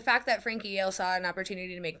the fact that Frankie Yale saw an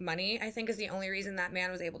opportunity to make money, I think is the only reason that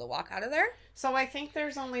man was able to walk out of there. So I think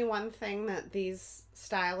there's only one thing that these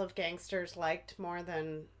style of gangsters liked more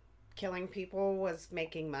than killing people was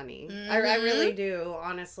making money. I really do,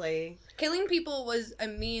 honestly. Killing people was a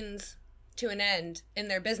means to an end in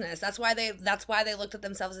their business. That's why they looked at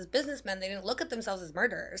themselves as businessmen. They didn't look at themselves as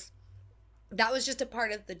murderers. That was just a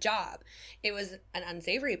part of the job. It was an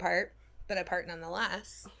unsavory part, but a part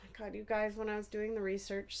nonetheless. Oh my God, you guys, when I was doing the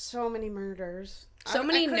research, so many murders. So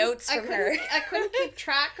many notes from her. I couldn't keep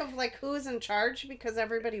track of like who was in charge because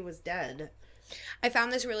everybody was dead. I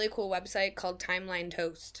found this really cool website called Timeline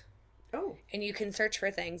Toast. Oh. And you can search for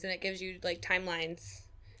things and it gives you like timelines.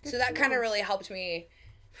 So that kind of really helped me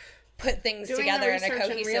put things together in a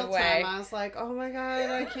cohesive way. I was like, oh my God,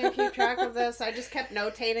 I can't keep track of this. I just kept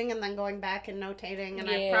notating and then going back and notating. And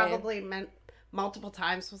I probably meant multiple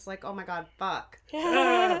times was like, oh my God, fuck.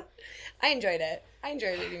 I enjoyed it. I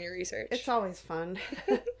enjoyed reading your research. It's always fun.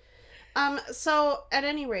 So, at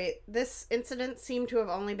any rate, this incident seemed to have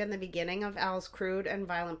only been the beginning of Al's crude and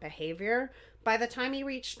violent behavior. By the time he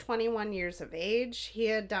reached 21 years of age, he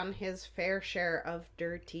had done his fair share of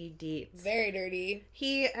dirty deeds. Very dirty.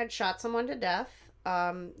 He had shot someone to death.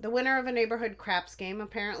 The winner of a neighborhood craps game,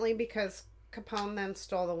 apparently, because Capone then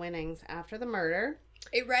stole the winnings after the murder.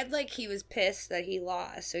 It read like he was pissed that he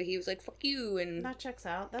lost, so he was like, fuck you, and... That checks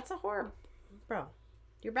out. That's a horror. Bro,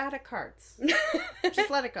 you're bad at cards.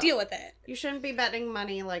 Just let it go. Deal with it. You shouldn't be betting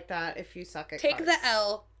money like that if you suck at cards. Take the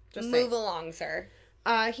L. Just move along, sir.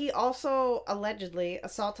 He also allegedly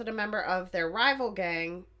assaulted a member of their rival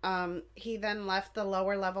gang. He then left the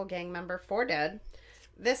lower level gang member for dead.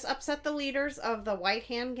 This upset the leaders of the White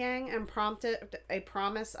Hand gang and prompted a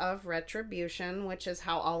promise of retribution, which is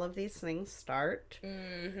how all of these things start.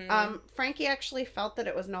 Mm-hmm. Frankie actually felt that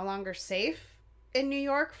it was no longer safe in New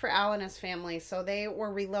York for Al and his family, so they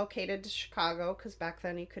were relocated to Chicago, because back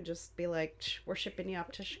then you could just be like, we're shipping you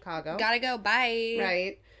up to Chicago. Gotta go, bye.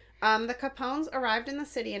 Right. The Capones arrived in the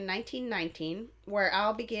city in 1919, where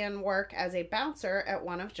Al began work as a bouncer at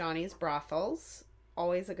one of Johnny's brothels.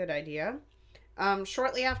 Always a good idea.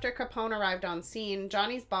 Shortly after Capone arrived on scene,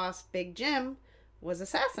 Johnny's boss, Big Jim, was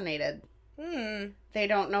assassinated. They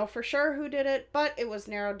don't know for sure who did it, but it was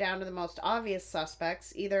narrowed down to the most obvious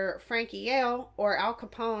suspects, either Frankie Yale or Al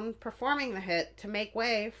Capone performing the hit to make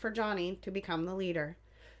way for Johnny to become the leader.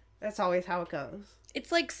 That's always how it goes.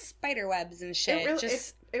 It's like spider webs and shit.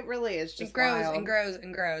 It really is just it grows wild. And grows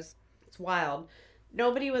and grows. It's wild.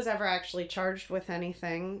 Nobody was ever actually charged with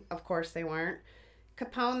anything. Of course they weren't.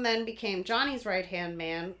 Capone then became Johnny's right-hand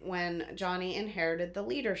man when Johnny inherited the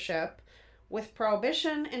leadership, With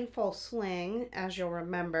Prohibition in full swing, as you'll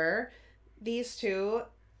remember, these two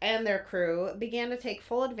and their crew began to take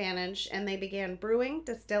full advantage, and they began brewing,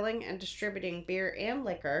 distilling, and distributing beer and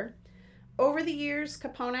liquor. Over the years,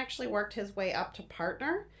 Capone actually worked his way up to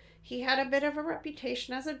partner. He had a bit of a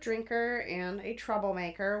reputation as a drinker and a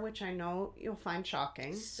troublemaker, which I know you'll find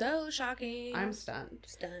shocking. So shocking. I'm stunned.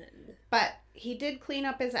 Stunned. But he did clean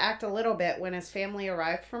up his act a little bit when his family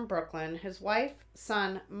arrived from Brooklyn. His wife,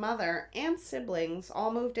 son, mother, and siblings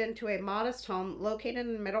all moved into a modest home located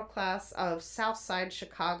in the middle class of South Side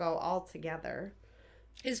Chicago altogether.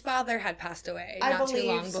 His father had passed away not too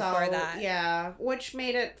long before that. Yeah, which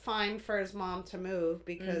made it fine for his mom to move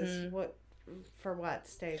because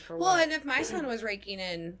stay for what? Well, and if my son was raking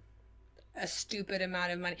in a stupid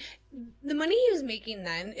amount of money, the money he was making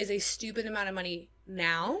then is a stupid amount of money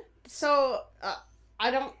now. So,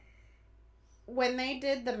 when they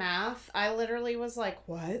did the math, I literally was like,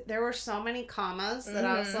 what? There were so many commas that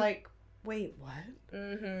I was like, wait, what?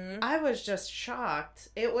 Mm-hmm. I was just shocked.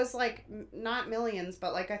 It was like, not millions,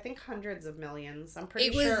 but like, I think hundreds of millions. I'm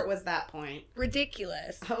pretty sure it was that point.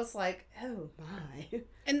 Ridiculous. I was like, oh my.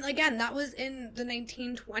 And again, that was in the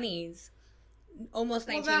 1920s. Almost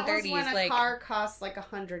 1930s. That was when a car cost like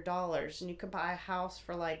 $100 and you could buy a house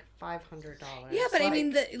for like $500. Yeah, but I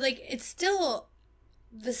mean, it's still,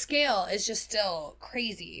 the scale is just still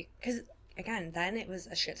crazy. Because, again, then it was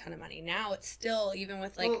a shit ton of money. Now it's still, even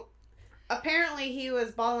with like... Well, apparently he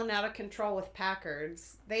was balling out of control with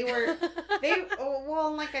Packards.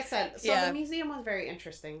 Well, like I said, the museum was very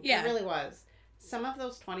interesting. Yeah. It really was. Some of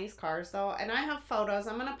those 20s cars, though, and I have photos.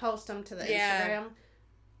 I'm going to post them to the Instagram.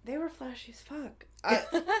 They were flashy as fuck.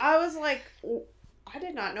 I was like, I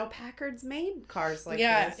did not know Packards made cars like this.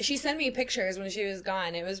 Yeah, she sent me pictures when she was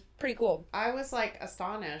gone. It was pretty cool. I was like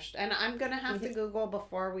astonished. And I'm going to have to Google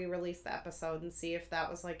before we release the episode and see if that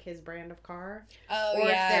was like his brand of car. Oh, or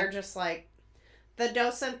if they're just like, the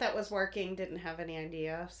docent that was working didn't have any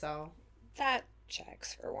idea, so. That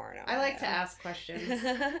checks for Warren. I like to ask questions.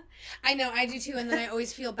 I know, I do too. And then I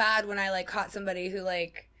always feel bad when I like caught somebody who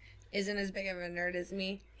like isn't as big of a nerd as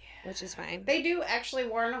me. Which is fine. They do actually,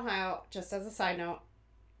 Warren, Ohio, just as a side note,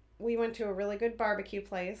 we went to a really good barbecue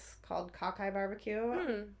place called Cockeye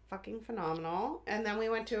Barbecue. Fucking phenomenal. And then we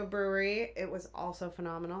went to a brewery. It was also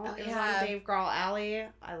phenomenal. It was on Dave Grohl Alley.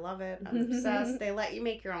 I love it. I'm obsessed. They let you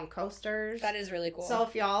make your own coasters. That is really cool. So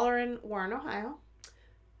if y'all are in Warren, Ohio,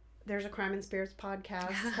 there's a Crime and Spirits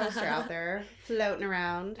podcast coaster out there floating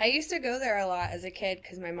around. I used to go there a lot as a kid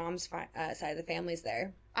because my mom's side of the family's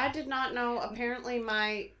there. I did not know. Apparently,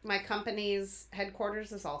 my company's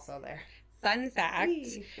headquarters is also there. Fun fact,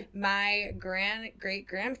 my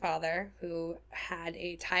great-grandfather, who had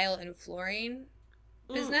a tile and flooring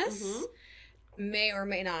business, may or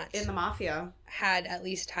may not... in the mafia. ...had at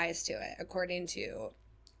least ties to it, according to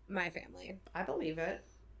my family. I believe it.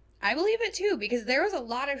 I believe it, too, because there was a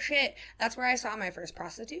lot of shit. That's where I saw my first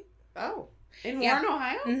prostitute. Oh. In Warren,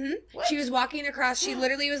 Ohio? Mm-hmm. She was walking across. She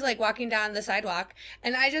literally was, like, walking down the sidewalk.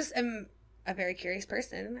 And I just am a very curious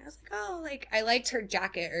person. And I was like, oh, like, I liked her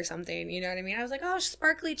jacket or something. You know what I mean? I was like, oh,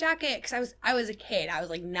 sparkly jacket. Because I was a kid. I was,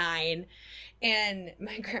 like, 9. And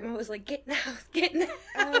my grandma was like, get in the house, get in the house.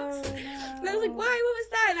 Oh, no. And I was like, why? What was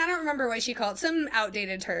that? And I don't remember what she called. Some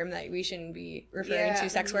outdated term that we shouldn't be referring to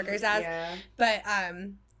sex workers as. Yeah. But,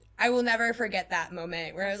 I will never forget that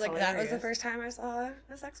moment where I was like, that was the first time I saw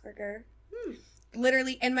a sex worker.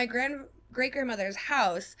 Literally, and my great-grandmother's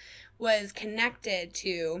house was connected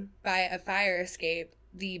to, by a fire escape,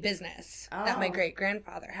 the business that my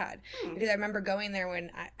great-grandfather had. Because I remember going there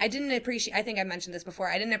when I didn't appreciate, I think I mentioned this before,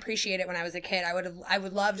 I didn't appreciate it when I was a kid. I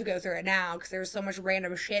would love to go through it now because there was so much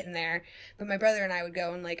random shit in there. But my brother and I would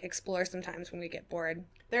go and like explore sometimes when we get bored.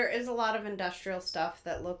 There is a lot of industrial stuff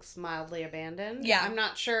that looks mildly abandoned. Yeah. I'm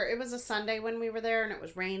not sure. It was a Sunday when we were there and it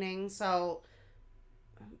was raining, so...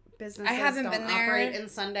 businesses don't operate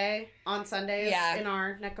on Sundays in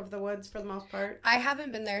our neck of the woods for the most part. I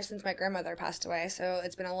haven't been there since my grandmother passed away, so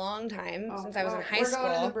it's been a long time since I was in high school. We're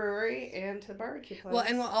going to the brewery and to the barbecue place. Well,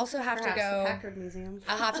 and we'll also have to go... the Packard Museum.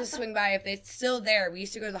 I'll have to swing by if it's still there. We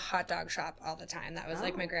used to go to the hot dog shop all the time. That was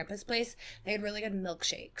like my grandpa's place. They had really good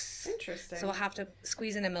milkshakes. Interesting. So we'll have to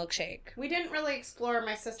squeeze in a milkshake. We didn't really explore.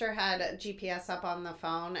 My sister had GPS up on the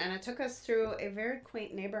phone, and it took us through a very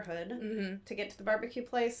quaint neighborhood to get to the barbecue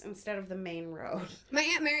place instead of the main road. My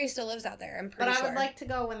Aunt Mary still lives out there, I'm pretty sure. But I would like to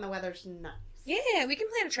go when the weather's nice. Yeah, we can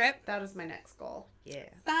plan a trip. That is my next goal. Yeah.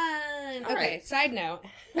 Fun. All right. Side note.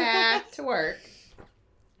 Back to work.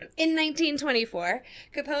 In 1924,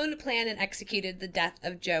 Capone planned and executed the death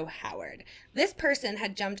of Joe Howard. This person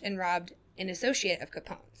had jumped and robbed an associate of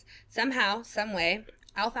Capone's. Somehow, someway,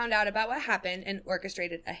 Al found out about what happened and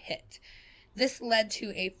orchestrated a hit. This led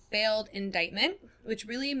to a failed indictment, which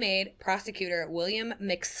really made prosecutor William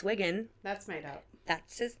McSwiggan, that's made up,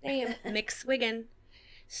 that's his name, McSwiggan,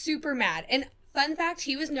 super mad. And fun fact,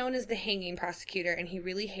 he was known as the hanging prosecutor, and he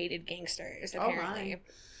really hated gangsters, apparently. Oh, my.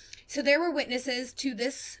 So there were witnesses to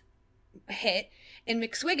this hit, and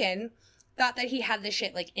McSwiggan thought that he had the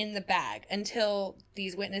shit, like, in the bag until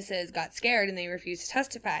these witnesses got scared and they refused to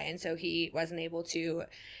testify, and so he wasn't able to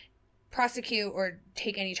prosecute or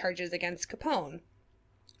take any charges against Capone.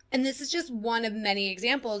 And this is just one of many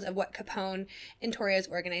examples of what Capone and Torrio's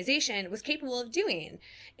organization was capable of doing.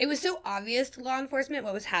 It was so obvious to law enforcement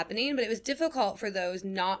what was happening, but it was difficult for those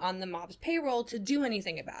not on the mob's payroll to do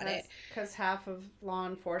anything about it. Because half of law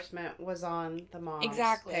enforcement was on the mob's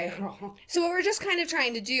payroll. So what we're just kind of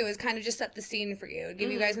trying to do is kind of just set the scene for you,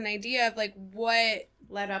 give you guys an idea of, like, what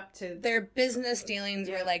led up to their business dealings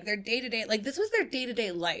were like, their day-to-day, like, this was their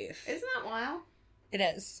day-to-day life. Isn't that wild? It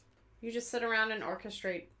is. You just sit around and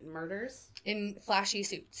orchestrate murders? In flashy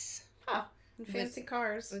suits. Huh. And fancy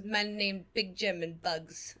cars. With men named Big Jim and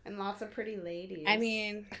Bugs. And lots of pretty ladies. I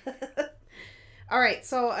mean... All right,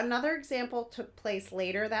 so another example took place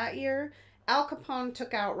later that year. Al Capone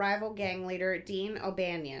took out rival gang leader Dean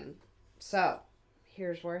O'Banion. So,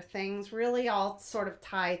 here's where things really all sort of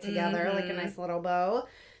tie together like a nice little bow.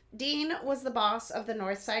 Dean was the boss of the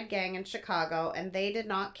North Side Gang in Chicago, and they did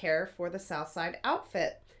not care for the South Side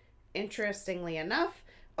outfit. Interestingly enough,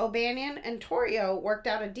 O'Banion and Torrio worked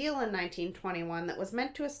out a deal in 1921 that was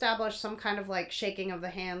meant to establish some kind of, like, shaking of the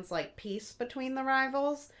hands, like, peace between the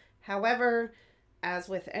rivals. However, as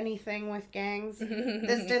with anything with gangs,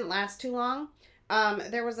 this didn't last too long.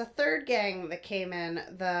 There was a third gang that came in,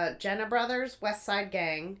 the Jenna Brothers West Side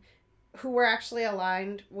Gang, who were actually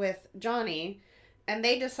aligned with Johnny, and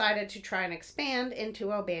they decided to try and expand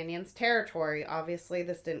into O'Banion's territory. Obviously,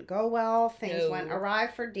 this didn't go well. Things went awry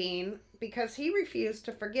for Dean because he refused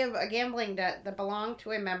to forgive a gambling debt that belonged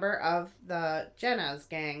to a member of the Jenna's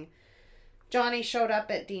gang. Johnny showed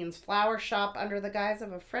up at Dean's flower shop under the guise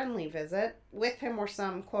of a friendly visit. With him were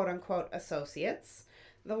some quote-unquote associates,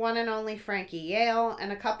 the one and only Frankie Yale,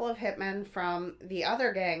 and a couple of hitmen from the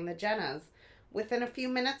other gang, the Jennas. Within a few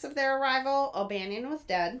minutes of their arrival, O'Banion was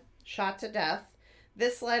dead, shot to death.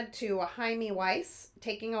 This led to Jaime Weiss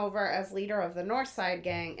taking over as leader of the North Side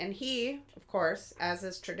Gang, and he, of course, as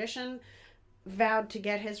is tradition, vowed to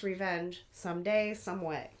get his revenge someday, some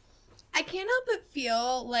way. I can't help but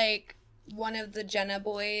feel like one of the Jenna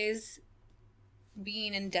boys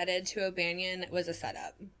being indebted to O'Banion was a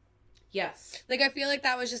setup. Yes. Like, I feel like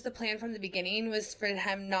that was just the plan from the beginning, was for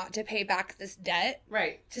him not to pay back this debt.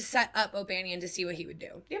 Right. To set up O'Banion to see what he would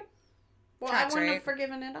do. Yep. Well, Tracks, I wouldn't right? have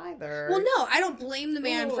forgiven it either. Well, no, I don't blame the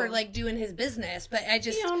man for, like, doing his business, but I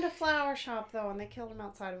just... He owned a flower shop, though, and they killed him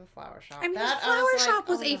outside of a flower shop. I mean, the flower shop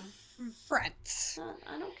was a front.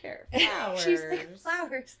 I don't care. Flowers. She's like,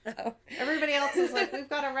 flowers, though. Everybody else is like, we've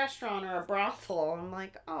got a restaurant or a brothel. I'm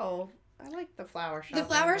like, oh, I like the flower shop. The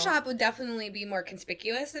flower shop would definitely be more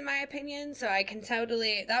conspicuous, in my opinion, so I can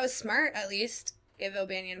totally... That was smart, at least. Give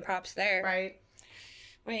O'Banion props there. Right.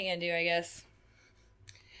 What are you gonna do, I guess?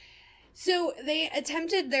 So they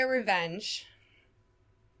attempted their revenge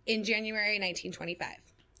in January 1925.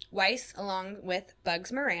 Weiss, along with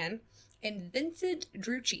Bugs Moran and Vincent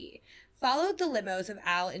Drucci, followed the limos of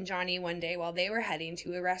Al and Johnny one day while they were heading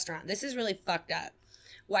to a restaurant. This is really fucked up.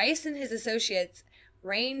 Weiss and his associates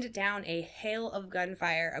rained down a hail of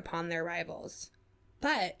gunfire upon their rivals.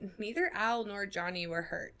 But neither Al nor Johnny were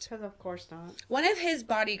hurt. Because of course not. One of his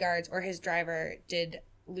bodyguards or his driver did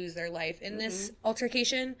lose their life in this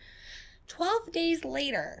altercation. 12 days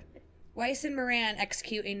later, Weiss and Moran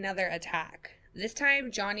execute another attack. This time,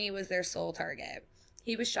 Johnny was their sole target.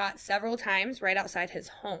 He was shot several times right outside his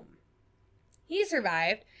home. He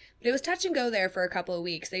survived, but it was touch and go there for a couple of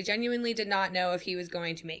weeks. They genuinely did not know if he was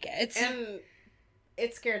going to make it. And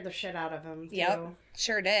it scared the shit out of him, too. Yep,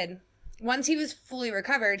 sure did. Once he was fully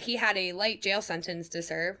recovered, he had a light jail sentence to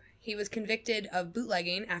serve. He was convicted of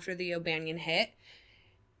bootlegging after the O'Banion hit.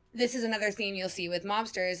 This is another theme you'll see with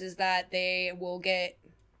mobsters, is that they will get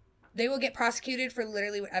prosecuted for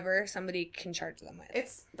literally whatever somebody can charge them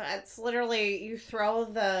with. That's literally, you throw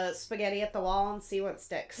the spaghetti at the wall and see what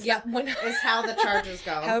sticks. Yep. Is how the charges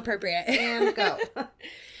go. How appropriate. And go.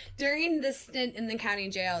 During this stint in the county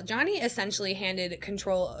jail, Johnny essentially handed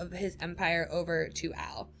control of his empire over to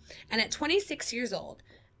Al. And at 26 years old,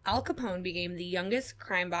 Al Capone became the youngest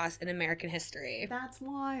crime boss in American history. That's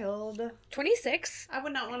wild. 26? I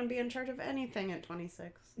would not want to be in charge of anything at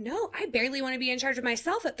 26. No, I barely want to be in charge of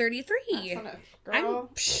myself at 33. Girl.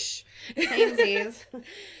 Samesies.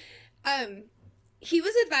 he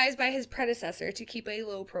was advised by his predecessor to keep a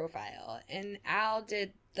low profile, and Al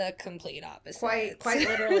did the complete opposite. Quite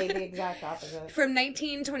literally the exact opposite. From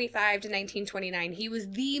 1925 to 1929, he was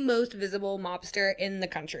the most visible mobster in the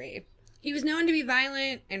country. He was known to be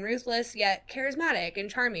violent and ruthless, yet charismatic and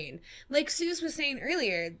charming. Like Suze was saying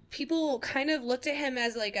earlier, people kind of looked at him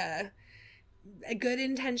as like a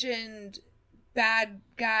good-intentioned, bad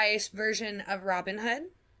guy version of Robin Hood.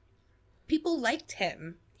 People liked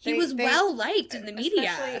him. He was well-liked in the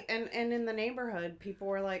media. And in the neighborhood, people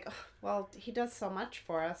were like, oh, well, he does so much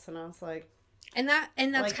for us. And I was like... And that's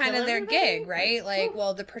like, kind of their gig, right? Like,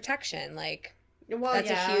 well, the protection, like... Well, that's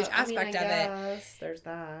a huge aspect of it. There's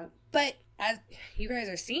that. But as you guys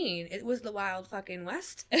are seeing, it was the wild fucking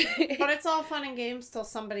West. But it's all fun and games till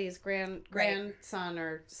somebody's grandson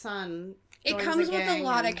or son. It comes with a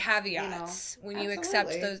lot of caveats when you accept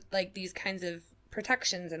those, like, these kinds of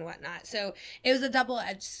protections and whatnot. So it was a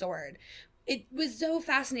double-edged sword. It was so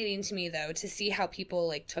fascinating to me, though, to see how people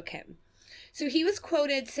like took him. So he was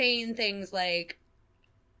quoted saying things like,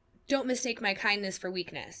 "Don't mistake my kindness for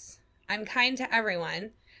weakness. I'm kind to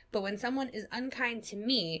everyone, but when someone is unkind to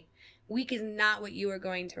me, weak is not what you are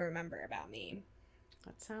going to remember about me."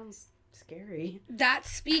 That sounds scary. That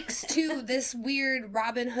speaks to this weird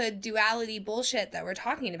Robin Hood duality bullshit that we're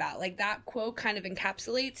talking about. Like, that quote kind of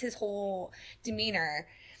encapsulates his whole demeanor.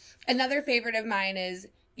 Another favorite of mine is,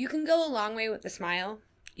 "You can go a long way with a smile.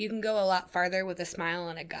 You can go a lot farther with a smile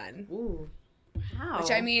and a gun." Ooh. Wow.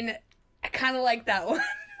 Which, I mean, I kind of like that one.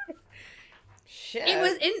 Shit. It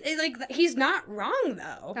was he's not wrong,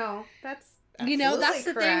 though. No, that's that's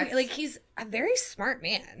the correct. thing. Like, he's a very smart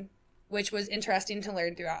man, which was interesting to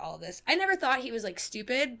learn throughout all of this. I never thought he was, like,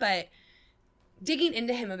 stupid, but digging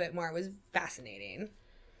into him a bit more was fascinating.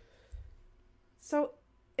 So,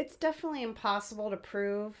 it's definitely impossible to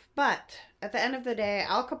prove, but at the end of the day,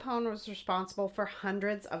 Al Capone was responsible for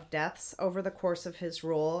hundreds of deaths over the course of his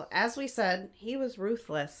rule. As we said, he was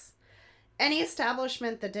ruthless. Any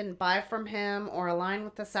establishment that didn't buy from him or align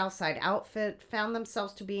with the Southside outfit found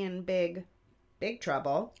themselves to be in big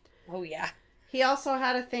trouble. Oh, yeah. He also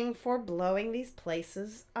had a thing for blowing these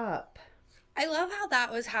places up. I love how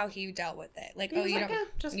that was how he dealt with it. Like, you don't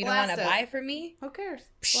want to buy from me? Who cares?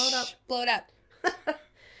 Blow it up. Blow it up.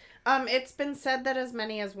 It's been said that as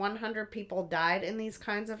many as 100 people died in these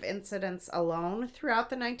kinds of incidents alone throughout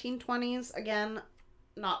the 1920s. Again,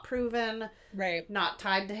 not proven. Right. Not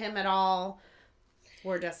tied to him at all.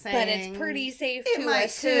 We're just saying. But it's pretty safe to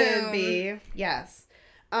assume. Could be. Yes.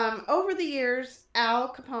 Over the years,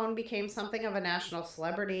 Al Capone became something of a national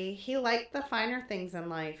celebrity. He liked the finer things in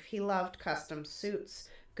life. He loved custom suits,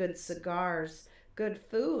 good cigars, good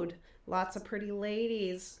food, lots of pretty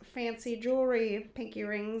ladies, fancy jewelry, pinky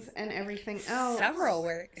rings, and everything else. Several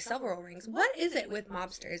rings. What is it with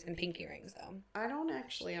mobsters and pinky rings, though? I don't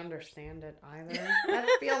actually understand it either.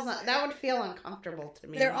 That would feel uncomfortable to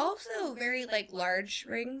me. They're also very, like, large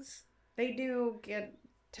rings. They do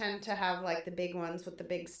tend to have, like, the big ones with the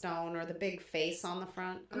big stone or the big face on the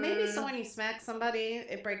front. Maybe so when you smack somebody,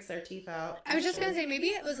 it breaks their teeth out. I was just going to say, maybe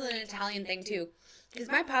it was an Italian thing, too. Because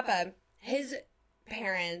my papa, his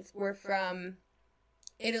parents were from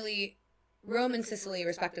Italy, Rome and Sicily,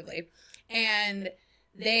 respectively. And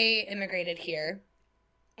they immigrated here.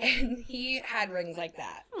 And he had rings like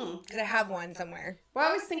that. Because I have one somewhere. Well, I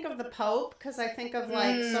always think of the Pope, because I think of,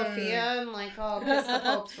 like, Sophia and, like, oh, kiss the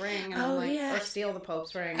Pope's ring. And I'm like, or steal the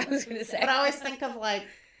Pope's ring. I was going to say. But I always think of, like,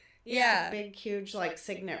 yeah, big, huge, like,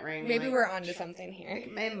 signet ring. Maybe like, we're onto something here.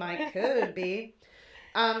 It could be.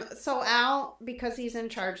 So Al, because he's in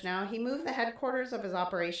charge now, he moved the headquarters of his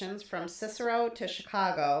operations from Cicero to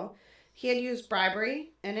Chicago. He had used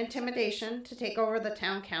bribery and intimidation to take over the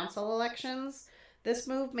town council elections. This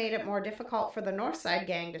move made it more difficult for the North Side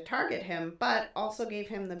gang to target him, but also gave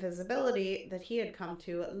him the visibility that he had come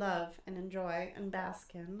to love and enjoy and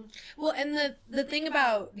bask in. Well, and the thing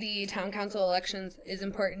about the town council elections is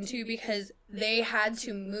important, too, because they had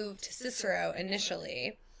to move to Cicero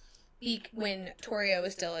initially when Torrio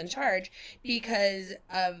was still in charge because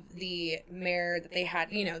of the mayor that they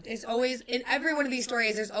had. You know, there's always, in every one of these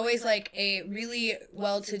stories, there's always, like, a really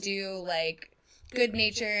well-to-do, like,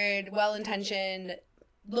 good-natured, well-intentioned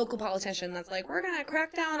local politician that's like, we're gonna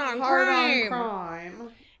crack down on crime.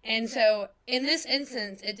 And so, in this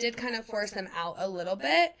instance, it did kind of force them out a little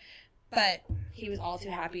bit, but he was all too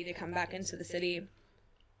happy to come back into the city.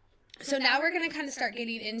 So now we're gonna kind of start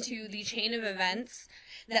getting into the chain of events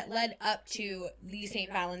that led up to the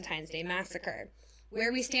St. Valentine's Day Massacre.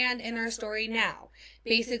 where we stand in our story now.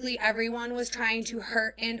 Basically, everyone was trying to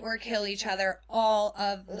hurt and or kill each other all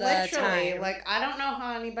of the time. Like, I don't know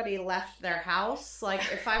how anybody left their house. Like,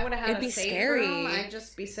 if I would have had a safe room, I'd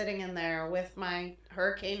just be sitting in there with my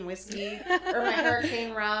hurricane whiskey or my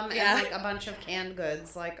hurricane rum and, like, a bunch of canned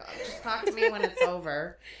goods. Like, just talk to me when it's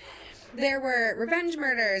over. There were revenge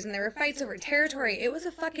murders and there were fights over territory. It was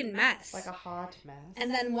a fucking mess. Like a hot mess.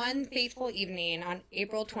 And then one fateful evening on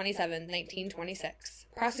April 27, 1926,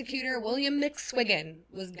 prosecutor William McSwiggan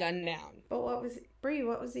was gunned down. But what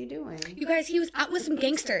was he doing? You guys, he was out with some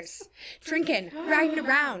gangsters, drinking, riding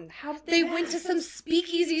around. They went to some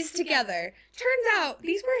speakeasies together. Turns out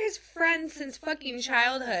these were his friends since fucking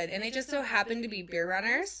childhood, and they just so happened to be beer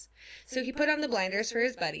runners. So he put on the blinders for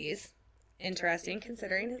his buddies. Interesting,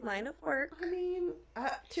 considering his line of work. I mean,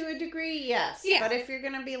 to a degree, yes. Yeah. But if you're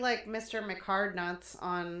going to be like Mr. McHardnuts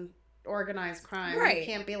on organized crime, you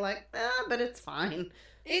can't be like, but it's fine.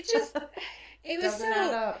 It was so...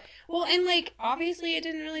 add up. Well, and, like, obviously it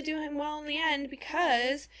didn't really do him well in the end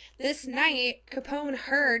because this night, Capone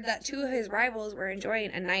heard that two of his rivals were enjoying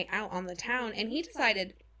a night out on the town, and he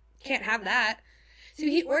decided, can't have that. So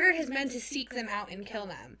he ordered his men to seek them out and kill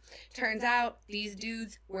them. Turns out, these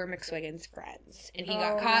dudes were McSwiggan's friends. And he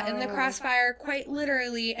got caught in the crossfire, quite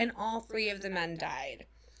literally, and all three of the men died.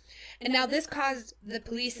 And now this caused the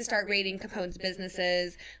police to start raiding Capone's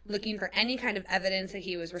businesses, looking for any kind of evidence that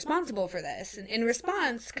he was responsible for this. And in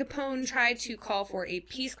response, Capone tried to call for a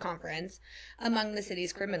peace conference among the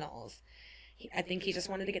city's criminals. I think he just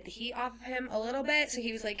wanted to get the heat off of him a little bit, so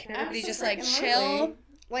he was like, can everybody just, like, chill?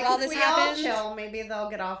 Like, while if this we happens, all chill, maybe they'll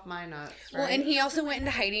get off my nuts, right? Well, and he also went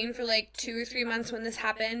into hiding for, like, 2 or 3 months when this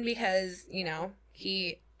happened because, you know,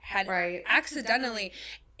 he had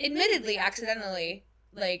admittedly,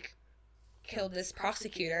 like, killed this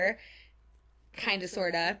prosecutor, kind of,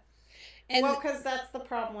 sort of. Well, because that's the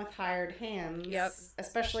problem with hired hands. Yep.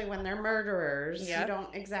 Especially when they're murderers. Yep. You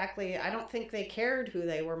don't exactly... I don't think they cared who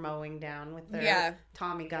they were mowing down with their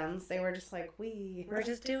Tommy guns. They were just like, we're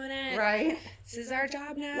just doing it. Right? This is our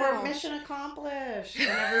job now. We're mission accomplished. And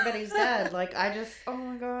everybody's dead. Like, oh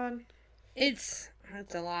my God. It's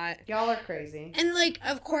a lot. Y'all are crazy. And, like,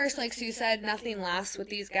 of course, like Sue said, nothing lasts with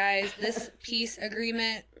these guys. This peace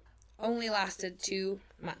agreement only lasted 2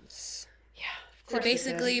 months. Yeah. So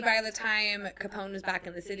basically, by the time Capone was back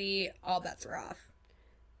in the city, all bets were off.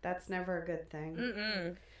 That's never a good thing.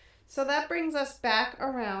 Mm-mm. So that brings us back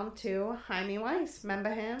around to Jaime Weiss. Remember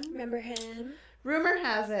him? Rumor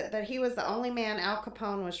has it that he was the only man Al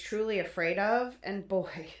Capone was truly afraid of, and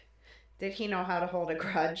boy, did he know how to hold a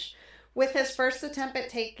grudge. With his first attempt at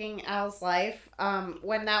taking Al's life,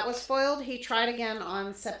 when that was foiled, he tried again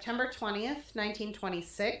on September 20th,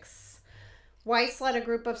 1926. Weiss led a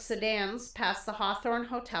group of sedans past the Hawthorne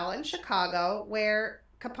Hotel in Chicago, where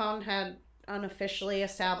Capone had unofficially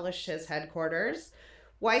established his headquarters.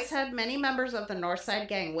 Weiss had many members of the North Side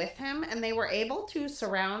Gang with him, and they were able to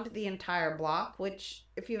surround the entire block, which,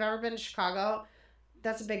 if you've ever been to Chicago,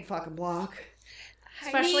 that's a big fucking block.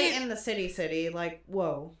 Especially in the city, like,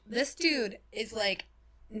 whoa. This dude is, like,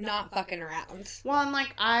 not fucking around. Well, and,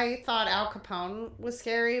 like, I thought Al Capone was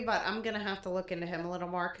scary, but I'm gonna have to look into him a little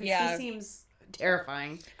more, because he seems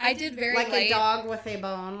terrifying. I did very like a dog with a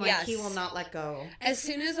bone. Like, he will not let go. As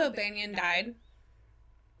soon as O'Banion died,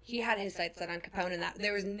 he had his sights set on Capone, and that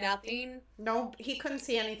there was nothing. No, he couldn't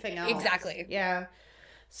see anything else. Exactly. Yeah.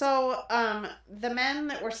 So, the men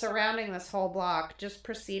that were surrounding this whole block just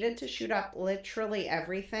proceeded to shoot up literally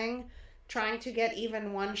everything, trying to get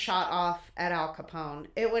even one shot off at Al Capone.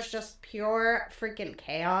 It was just pure freaking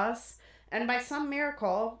chaos. And by some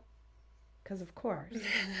miracle, because of course,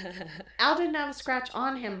 Al didn't have a scratch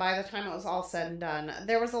on him by the time it was all said and done.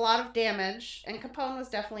 There was a lot of damage, and Capone was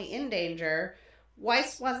definitely in danger.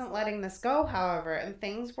 Weiss wasn't letting this go, however, and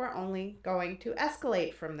things were only going to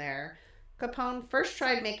escalate from there. Capone first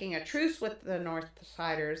tried making a truce with the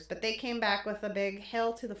Northsiders, but they came back with a big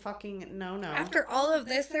hail to the fucking no-no. After all of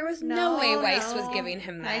this, there was no way Weiss was giving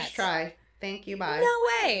him that. Nice try. Thank you, bye.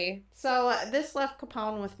 No way. So this left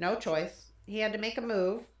Capone with no choice. He had to make a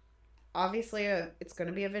move. Obviously, it's going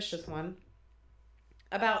to be a vicious one.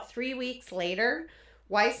 About 3 weeks later,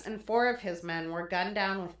 Weiss and 4 of his men were gunned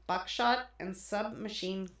down with buckshot and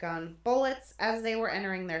submachine gun bullets as they were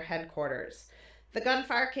entering their headquarters. The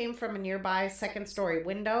gunfire came from a nearby second-story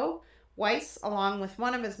window. Weiss, along with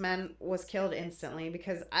one of his men, was killed instantly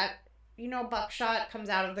because, buckshot comes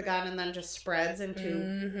out of the gun and then just spreads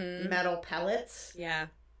into metal pellets. Yeah.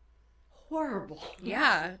 Horrible.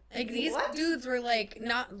 Yeah. Like, these dudes were like,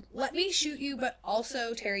 not, let me shoot you, but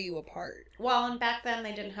also tear you apart. Well, and back then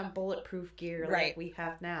they didn't have bulletproof gear like we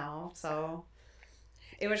have now, so...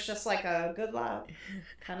 It was just like a good luck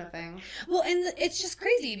kind of thing. Well, and it's just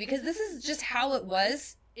crazy because this is just how it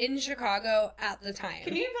was in Chicago at the time.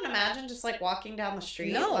 Can you even imagine just like walking down the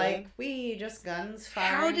street? No. Like, just guns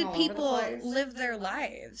firing. How did all people over the place? live their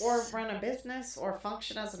lives? Or run a business or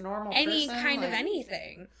function as a normal Any person? kind of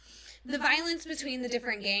anything. The violence between the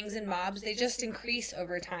different gangs and mobs, they just increase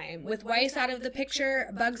over time. With Weiss out of the picture,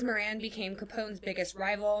 Bugs Moran became Capone's biggest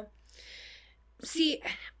rival. See,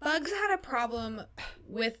 Bugs had a problem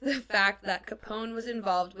with the fact that Capone was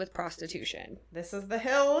involved with prostitution. This is the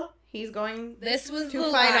hill he's going This was to the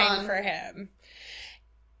fight line on. for him.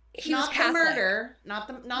 He not was Catholic. the murder, not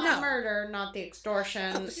the murder, not the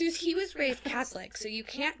extortion. Oh, so he was raised Catholic, so you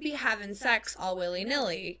can't be having sex all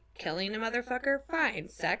willy-nilly. Killing a motherfucker, fine.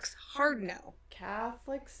 Sex, hard no.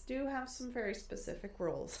 Catholics do have some very specific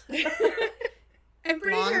rules. I'm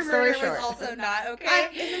pretty Long sure story murder short. was also not okay.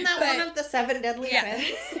 Isn't that one of the 7 deadly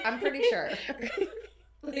sins? I'm pretty sure.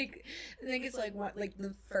 Like, I think it's like what, like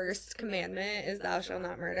the first commandment is thou shalt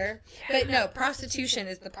not murder. Yeah. But no, prostitution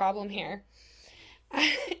is the problem here.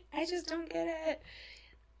 I just don't get it.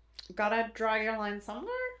 Gotta draw your line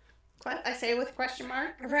somewhere? I say with question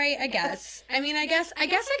mark? Right, I guess. I mean, I guess I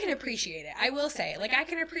can appreciate it. I will say. Like, I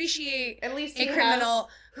can appreciate at least a criminal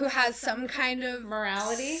who has some kind of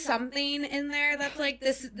morality, something in there that's like,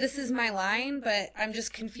 this is my line, but I'm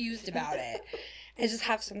just confused about it. I just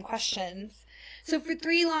have some questions. So for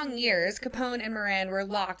 3 long years, Capone and Moran were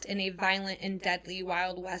locked in a violent and deadly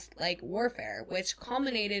Wild West-like warfare, which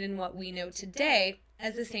culminated in what we know today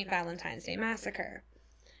as the St. Valentine's Day Massacre.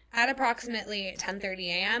 At approximately 10:30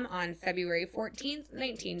 a.m. on February 14th,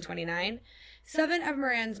 1929, 7 of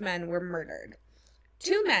Moran's men were murdered.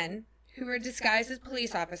 2 men, who were disguised as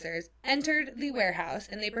police officers, entered the warehouse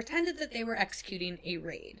and they pretended that they were executing a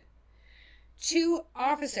raid. 2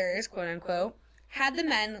 officers, quote-unquote, had the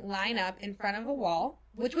men line up in front of a wall,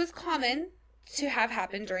 which was common to have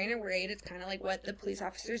happen during a raid. It's kind of like what the police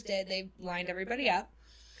officers did. They lined everybody up.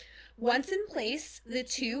 Once in place, the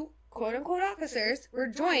 2 quote-unquote officers were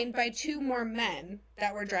joined by 2 more men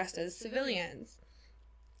that were dressed as civilians.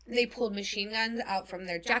 They pulled machine guns out from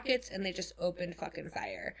their jackets and they just opened fucking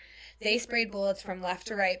fire. They sprayed bullets from left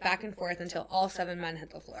to right, back and forth until all 7 men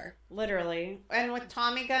hit the floor. Literally. And with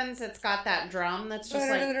Tommy guns, it's got that drum that's just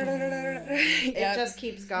like... It just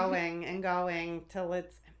keeps going and going till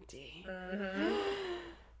it's empty.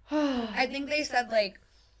 I think they said like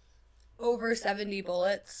over 70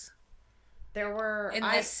 bullets. There were... In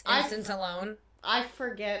this instance alone. I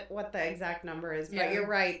forget what the exact number is, but you're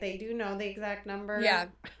right. They do know the exact number. Yeah.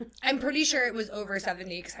 I'm pretty sure it was over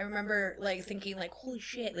 70 because I remember like thinking like, holy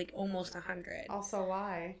shit, like almost 100. Also,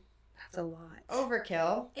 why? That's a lot.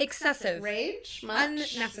 Overkill. Excessive. Rage?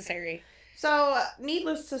 Much? Unnecessary. So,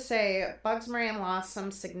 needless to say, Bugs Moran lost some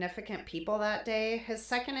significant people that day. His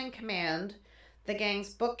second in command, the gang's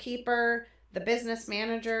bookkeeper, the business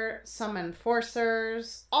manager, some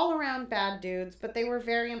enforcers, all around bad dudes, but they were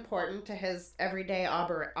very important to his everyday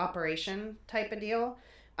operation type of deal.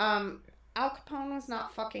 Al Capone was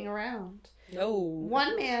not fucking around. No.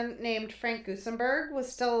 One man named Frank Gusenberg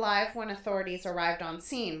was still alive when authorities arrived on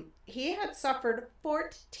scene. He had suffered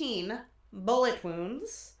 14 bullet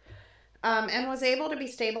wounds and was able to be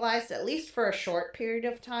stabilized at least for a short period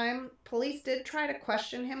of time. Police did try to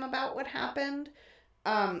question him about what happened.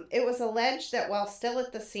 It was alleged that while still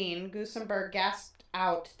at the scene, Gusenberg gasped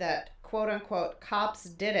out that, quote-unquote, cops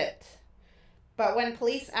did it. But when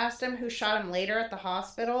police asked him who shot him later at the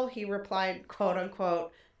hospital, he replied,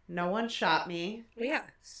 quote-unquote, no one shot me. Yeah.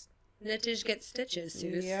 Snitches get stitches,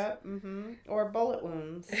 Suze. Yep, or bullet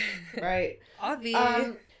wounds. Right.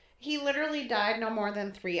 Obvious. He literally died no more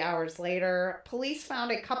than 3 hours later. Police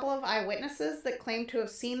found a couple of eyewitnesses that claimed to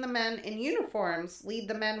have seen the men in uniforms lead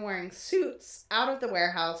the men wearing suits out of the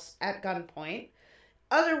warehouse at gunpoint.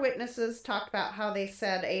 Other witnesses talked about how they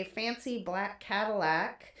said a fancy black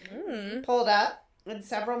Cadillac pulled up and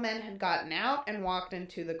several men had gotten out and walked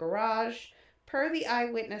into the garage. Per the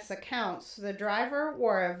eyewitness accounts, the driver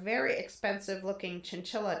wore a very expensive-looking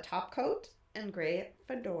chinchilla topcoat and gray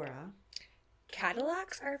fedora.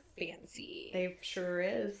 Cadillacs are fancy. They sure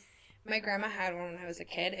is. My grandma had one when I was a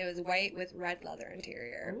kid. It was white with red leather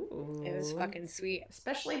interior. Ooh. It was fucking sweet.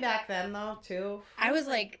 Especially back then, though, too. I was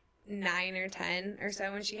like 9 or 10 or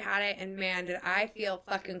so when she had it, and man, did I feel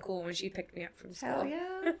fucking cool when she picked me up from school. Hell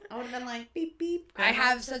yeah. I would have been like, beep, beep. I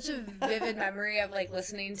have such a vivid memory of like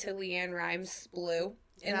listening to Leanne Rimes' Blue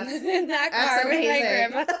in that that's car with my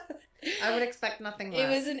grandma. I would expect nothing less. She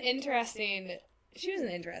was an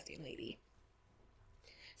interesting lady.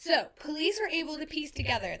 So, police were able to piece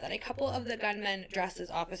together that a couple of the gunmen dressed as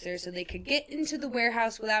officers so they could get into the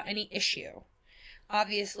warehouse without any issue.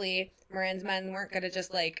 obviously Moran's men weren't going to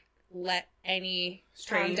just, like, let any Tom,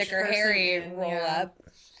 Strange Dick, or person Harry in, roll yeah. up.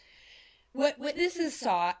 What witnesses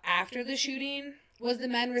saw after the shooting was the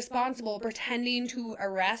men responsible pretending to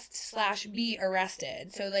arrest/be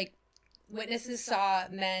arrested. So, like, witnesses saw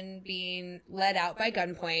men being led out by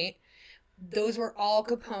gunpoint. Those were all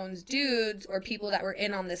Capone's dudes or people that were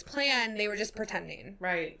in on this plan. They were just pretending.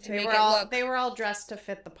 Right. To make it look... They were all dressed to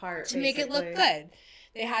fit the part, to make it look good.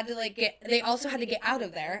 They had to, like, they also had to get out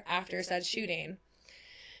of there after said shooting.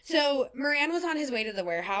 So, Moran was on his way to the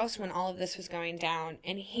warehouse when all of this was going down,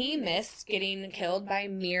 and he missed getting killed by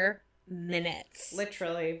mere minutes.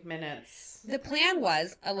 Literally minutes. The plan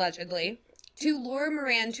was, allegedly, to lure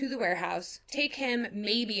Moran to the warehouse, take him,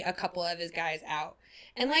 maybe a couple of his guys out.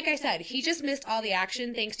 And like I said, he just missed all the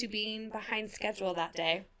action thanks to being behind schedule that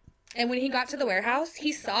day. And when he got to the warehouse,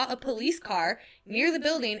 he saw a police car near the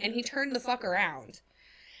building, and he turned the fuck around.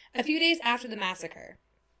 A few days after the massacre,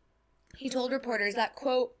 he told reporters that,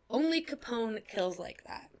 quote, only Capone kills like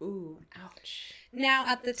that. Ooh, ouch. Now,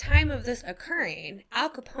 at the time of this occurring, Al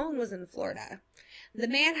Capone was in Florida. The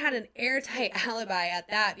man had an airtight alibi at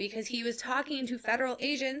that because he was talking to federal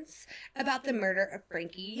agents about the murder of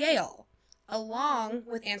Frankie Yale, along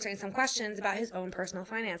with answering some questions about his own personal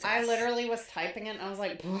finances. I literally was typing it and I was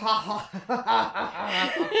like,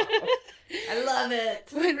 I love it.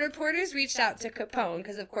 When reporters reached out to Capone,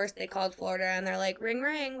 because of course they called Florida and they're like, ring,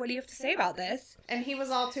 ring, what do you have to say about this? And he was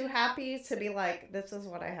all too happy to be like, this is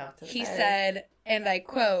what I have to say. He said, and I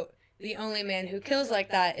quote, the only man who kills like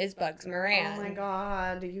that is Bugs Moran. Oh my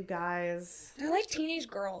god, you guys. They're like teenage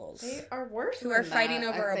girls. They are worse who than are fighting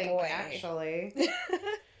that, over I think, a boy. Actually.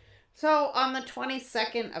 So, on the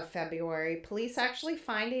 22nd of February, police actually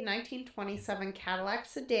find a 1927 Cadillac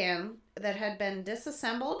sedan that had been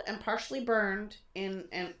disassembled and partially burned in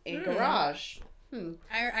a garage.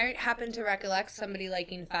 I happen to recollect somebody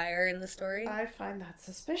liking fire in the story. I find that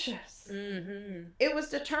suspicious. Mm-hmm. It was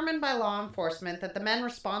determined by law enforcement that the men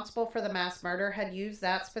responsible for the mass murder had used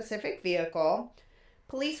that specific vehicle.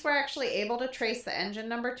 Police were actually able to trace the engine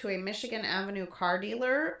number to a Michigan Avenue car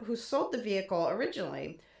dealer who sold the vehicle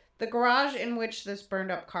originally. The garage in which this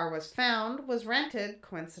burned-up car was found was rented,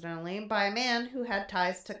 coincidentally, by a man who had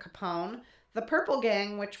ties to Capone, the Purple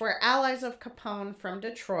Gang, which were allies of Capone from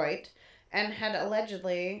Detroit, and had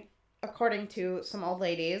allegedly, according to some old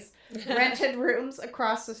ladies, rented rooms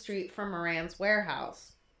across the street from Moran's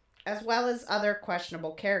warehouse, as well as other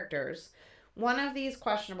questionable characters. One of these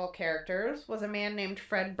questionable characters was a man named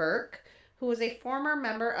Fred Burke, who was a former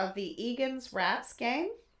member of the Egan's Rats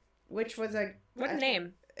gang, which was a... What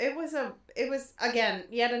name? It was, again,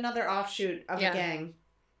 yet another offshoot of a gang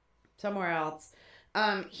somewhere else.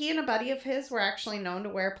 He and a buddy of his were actually known to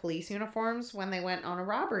wear police uniforms when they went on a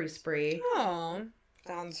robbery spree. Oh,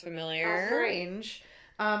 sounds familiar. Strange.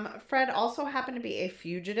 Fred also happened to be a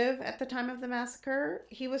fugitive at the time of the massacre.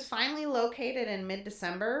 He was finally located in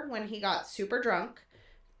mid-December when he got super drunk,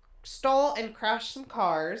 stole and crashed some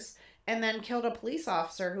cars, and then killed a police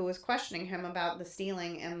officer who was questioning him about the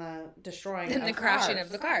stealing and the destroying and the crashing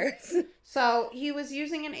of the cars. So he was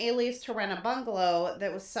using an alias to rent a bungalow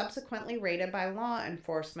that was subsequently raided by law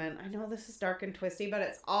enforcement. I know this is dark and twisty, but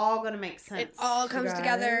it's all going to make sense. It all comes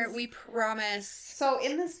together, we promise. So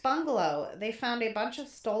in this bungalow, they found a bunch of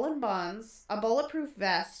stolen bonds, a bulletproof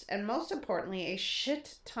vest, and most importantly, a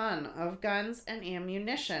shit ton of guns and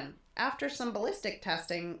ammunition. After some ballistic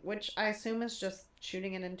testing, which I assume is just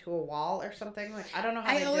shooting it into a wall or something. Like, I don't know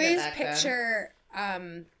how they did it back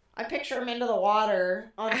then. I picture him into the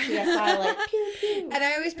water on CSI, like, pew, pew. And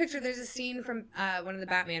I always picture there's a scene from one of the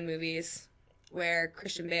Batman movies where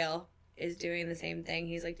Christian Bale is doing the same thing.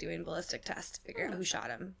 He's, like, doing ballistic tests to figure out who shot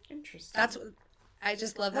him. Interesting. That's what... I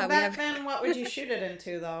just love how back then, what would you shoot it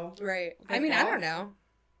into, though? Right. I mean, I don't know.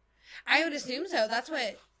 I would assume so. That's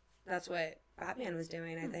what Batman was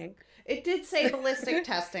doing, I think. It did say ballistic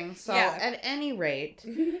testing, so at any rate,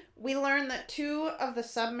 we learned that 2 of the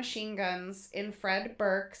submachine guns in Fred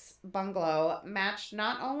Burke's bungalow matched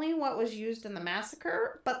not only what was used in the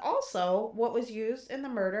massacre, but also what was used in the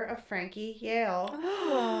murder of Frankie Yale.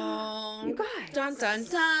 Oh, you guys. Dun, dun,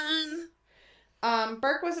 dun.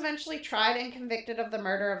 Burke was eventually tried and convicted of the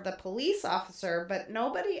murder of the police officer, but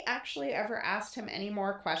nobody actually ever asked him any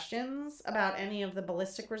more questions about any of the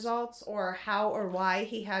ballistic results or how or why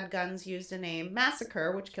he had guns used in a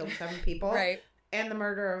massacre, which killed 7 people, right, and the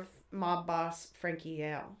murder of mob boss Frankie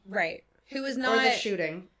Yale. Right. Who was not... Or the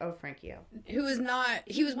shooting of Frankie Yale. Who was not...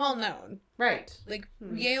 He was well known. Right. Like,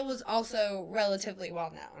 Yale was also relatively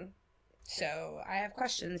well known. So, I have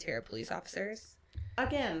questions here, police officers.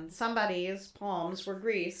 Again, somebody's palms were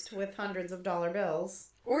greased with hundreds of dollar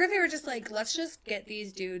bills. Or they were just like, let's just get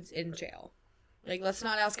these dudes in jail. Like, let's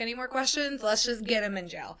not ask any more questions. Let's just get them in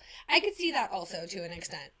jail. I could see that also to an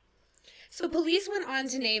extent. So police went on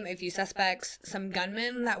to name a few suspects, some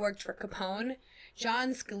gunmen that worked for Capone.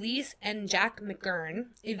 John Scalise and Jack McGurn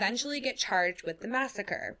eventually get charged with the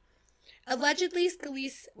massacre. Allegedly,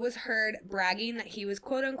 Scalise was heard bragging that he was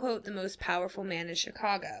quote-unquote the most powerful man in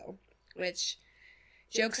Chicago, which,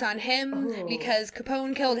 joke's on him because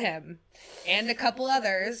Capone killed him and a couple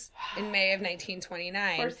others in May of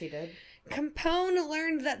 1929. Of course he did. Capone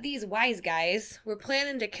learned that these wise guys were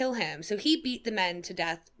planning to kill him, so he beat the men to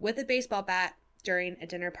death with a baseball bat during a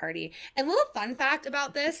dinner party. And little fun fact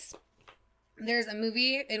about this, there's a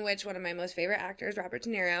movie in which one of my most favorite actors, Robert De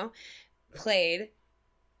Niro, played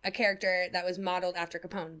a character that was modeled after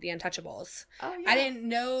Capone, The Untouchables. Oh, yeah. I didn't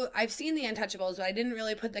know, I've seen The Untouchables, but I didn't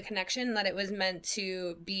really put the connection that it was meant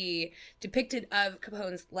to be depicted of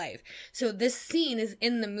Capone's life. So this scene is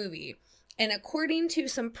in the movie. And according to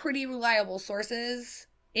some pretty reliable sources,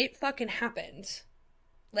 it fucking happened.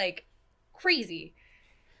 Like, crazy.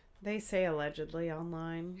 They say allegedly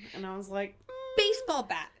online, and I was like, baseball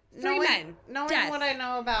bat. Three men. Knowing death. what I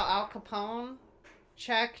know about Al Capone,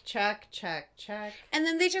 check. And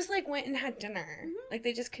then they just, like, went and had dinner. Mm-hmm. Like,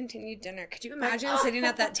 they just continued dinner. Could you imagine like, sitting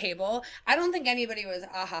at that table? I don't think anybody was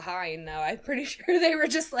ah-ha-ha-ing, though. I'm pretty sure they were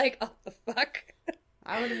just like, oh, the fuck?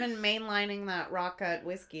 I would have been mainlining that Rocket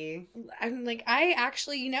whiskey. I'm like, I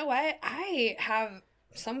actually, you know what? I have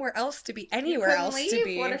somewhere else to be, anywhere else leave. to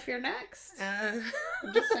be. What if you're next? I'm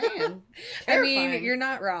just saying. I mean, you're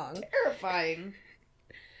not wrong. Terrifying.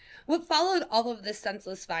 What followed all of this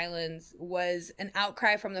senseless violence was an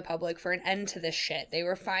outcry from the public for an end to this shit. They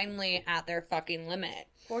were finally at their fucking limit.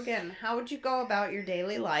 Well, again, how would you go about your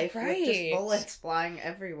daily life with just bullets flying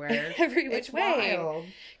everywhere? Every which it's way. Wild.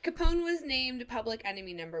 Capone was named public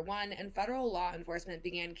enemy number 1, and federal law enforcement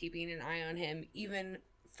began keeping an eye on him even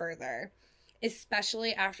further,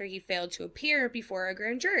 especially after he failed to appear before a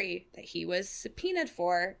grand jury that he was subpoenaed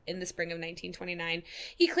for in the spring of 1929.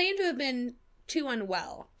 He claimed to have been too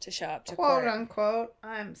unwell to show up to court. Quote unquote,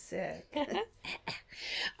 I'm sick.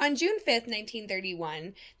 On June 5th,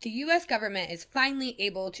 1931, the U.S. government is finally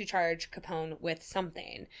able to charge Capone with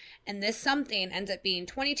something. And this something ends up being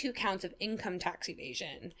 22 counts of income tax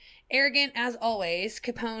evasion. Arrogant as always,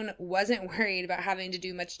 Capone wasn't worried about having to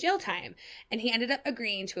do much jail time. And he ended up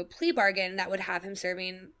agreeing to a plea bargain that would have him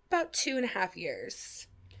serving about 2.5 years.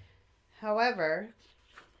 However,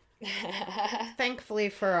 thankfully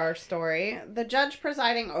for our story, the judge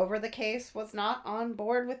presiding over the case was not on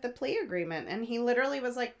board with the plea agreement, and he literally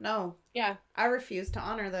was like, no, I refuse to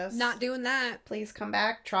honor this. Not doing that. Please come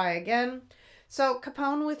back, try again. So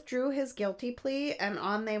Capone withdrew his guilty plea, and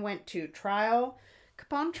on they went to trial.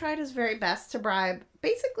 Capone tried his very best to bribe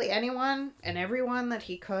basically anyone and everyone that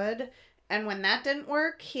he could, and when that didn't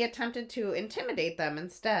work, he attempted to intimidate them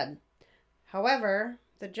instead. However,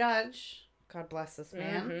 the judge, God bless this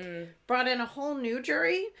man, brought in a whole new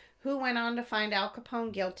jury who went on to find Al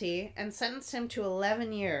Capone guilty and sentenced him to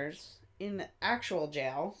 11 years in actual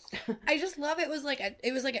jail. I just love it was like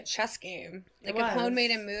a chess game. Like Capone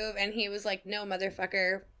made him move and he was like, no,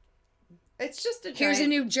 motherfucker. It's just a here's a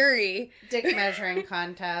new jury. Dick measuring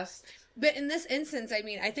contest. But in this instance, I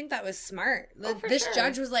mean, I think that was smart. This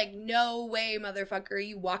judge was like, no way, motherfucker, are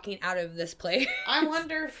you walking out of this place? I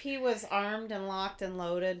wonder if he was armed and locked and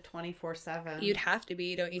loaded 24/7. You'd have to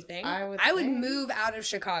be, don't you think? I would move out of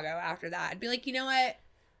Chicago after that. I'd be like, you know what?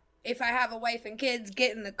 If I have a wife and kids,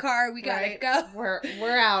 get in the car. We gotta go.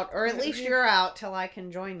 We're out. Or at least you're out till I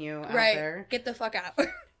can join you out there. Get the fuck out.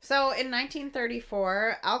 So, in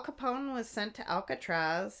 1934, Al Capone was sent to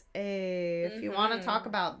Alcatraz. If you want to talk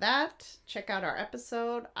about that, check out our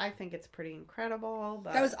episode. I think it's pretty incredible.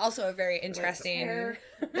 But that was also a very interesting...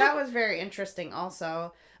 That was very interesting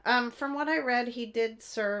also. From what I read, he did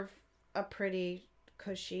serve a pretty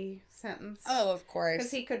cushy sentence. Oh, of course.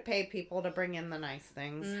 Because he could pay people to bring in the nice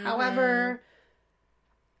things. However,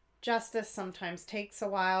 justice sometimes takes a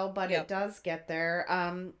while, but it does get there.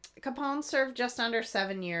 Capone served just under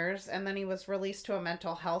 7 years, and then he was released to a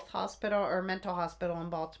mental hospital in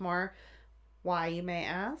Baltimore. Why, you may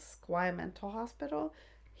ask? Why a mental hospital?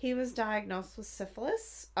 He was diagnosed with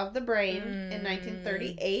syphilis of the brain in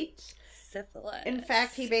 1938. Syphilis. In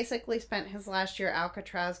fact, he basically spent his last year at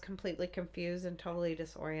Alcatraz completely confused and totally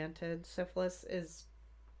disoriented. Syphilis is,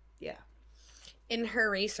 In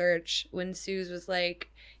her research, when Suze was like,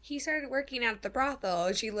 he started working at the brothel,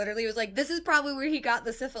 and she literally was like, this is probably where he got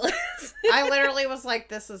the syphilis. I literally was like,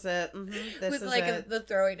 this is it. With like the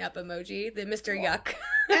throwing up emoji, the Mr. Yuck.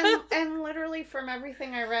 and literally from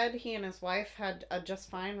everything I read, he and his wife had a just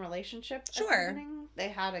fine relationship. Sure. They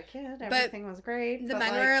had a kid. Everything was great. The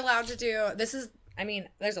men were allowed to do... This is... I mean,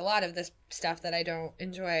 there's a lot of this stuff that I don't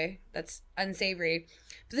enjoy that's unsavory.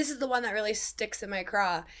 But this is the one that really sticks in my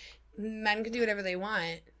craw. Men can do whatever they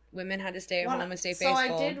want. Women had to stay at home and stay faithful.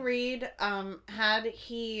 So I did read, had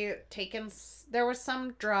he taken... There was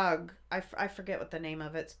some drug. I forget what the name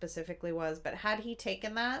of it specifically was. But had he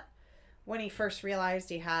taken that when he first realized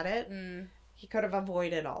he had it, he could have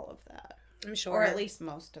avoided all of that. I'm sure. Or at least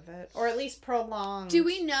most of it. Or at least prolonged. Do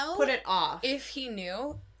we know? Put it off. If he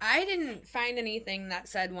knew? I didn't find anything that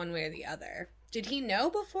said one way or the other. Did he know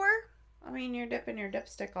before? I mean, you're dipping your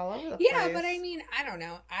dipstick all over the place. Yeah, but I mean, I don't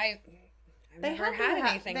know. I've never had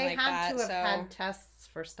anything like that. They had to have had tests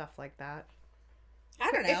for stuff like that.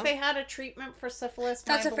 I don't know. If they had a treatment for syphilis,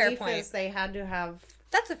 that's a fair point. Is they had to have...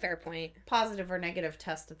 That's a fair point. Positive or negative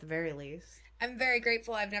test at the very least. I'm very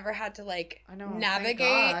grateful I've never had to, like, I know,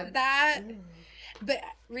 navigate that. Ooh. But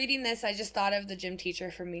reading this, I just thought of the gym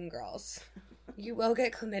teacher from Mean Girls. You will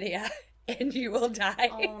get chlamydia, and you will die.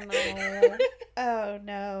 Oh, no. Oh,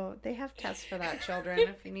 no. They have tests for that, children,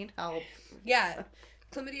 if you need help. Yeah.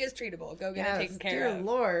 Chlamydia is treatable. Go get it taken care of. Dear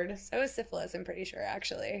Lord. So is syphilis, I'm pretty sure,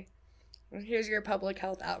 actually. Here's your public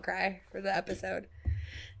health outcry for the episode.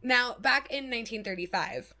 Now, back in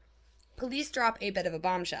 1935, police drop a bit of a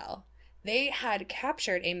bombshell. They had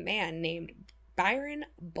captured a man named Byron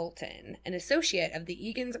Bolton, an associate of the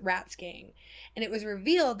Egan's Rats gang, and it was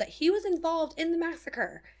revealed that he was involved in the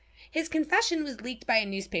massacre. His confession was leaked by a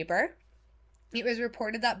newspaper. It was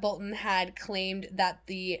reported that Bolton had claimed that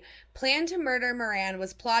the plan to murder Moran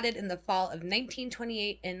was plotted in the fall of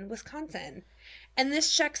 1928 in Wisconsin. And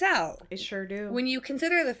this checks out. They sure do. When you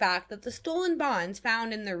consider the fact that the stolen bonds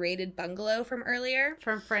found in the raided bungalow from earlier...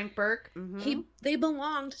 From Frank Burke? Mm-hmm. They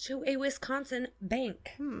belonged to a Wisconsin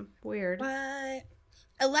bank. Weird. But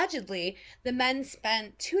allegedly, the men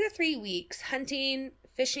spent 2 to 3 weeks hunting,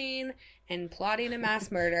 fishing, and plotting a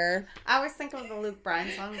mass murder. I always think of the Luke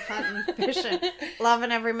Bryan song, hunting, fishing,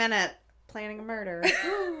 loving every minute, planning a murder.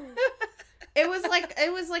 It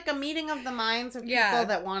was like a meeting of the minds of people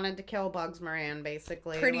that wanted to kill Bugs Moran,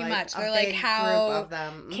 basically. Pretty much. They're like, how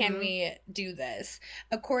can we do this?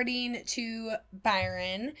 According to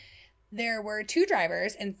Byron, there were 2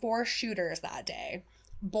 drivers and 4 shooters that day.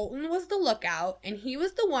 Bolton was the lookout, and he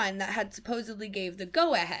was the one that had supposedly gave the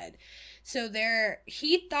go-ahead. So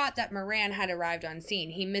he thought that Moran had arrived on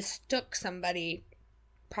scene. He mistook somebody,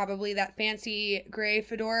 probably that fancy gray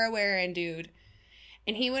fedora-wearing dude.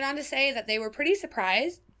 And he went on to say that they were pretty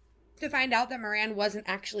surprised to find out that Moran wasn't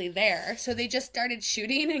actually there. So they just started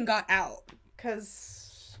shooting and got out.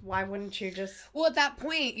 Because why wouldn't you just... Well, at that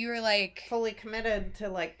point, you were like... Fully committed to,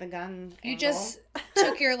 like, the gun You angle. just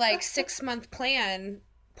took your, like, 6-month plan,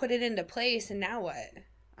 put it into place, and now what?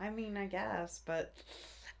 I mean, I guess, but...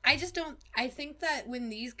 I just don't... I think that when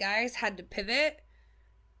these guys had to pivot,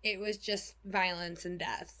 it was just violence and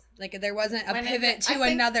death. Like, there wasn't a pivot to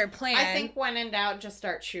another plan. I think when in doubt, just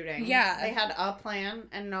start shooting. Yeah. They had a plan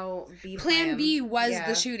and no B plan. Plan B was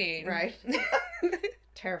the shooting. Right.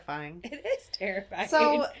 Terrifying. It is terrifying.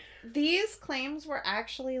 So, these claims were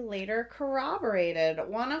actually later corroborated.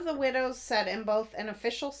 One of the widows said in both an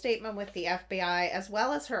official statement with the FBI as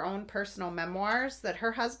well as her own personal memoirs that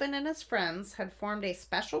her husband and his friends had formed a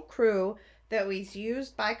special crew that was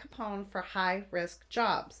used by Capone for high-risk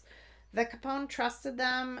jobs. The Capone trusted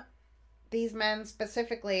them, these men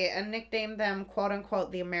specifically, and nicknamed them,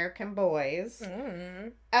 quote-unquote, the American Boys.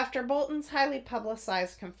 After Bolton's highly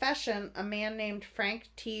publicized confession, a man named Frank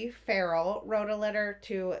T. Farrell wrote a letter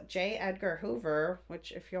to J. Edgar Hoover,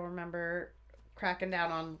 which, if you'll remember, cracking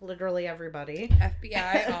down on literally everybody.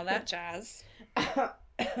 FBI, all that jazz.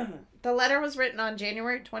 The letter was written on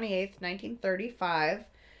January 28th, 1935.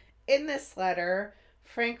 In this letter,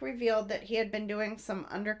 Frank revealed that he had been doing some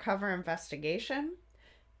undercover investigation.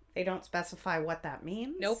 They don't specify what that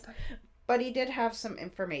means. Nope. But he did have some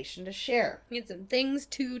information to share. He had some things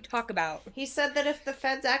to talk about. He said that if the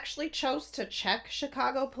feds actually chose to check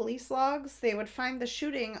Chicago police logs, they would find the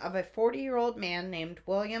shooting of a 40-year-old man named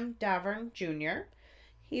William Davern Jr.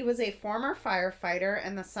 He was a former firefighter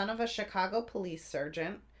and the son of a Chicago police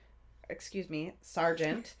sergeant.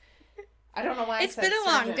 I don't know why it's been a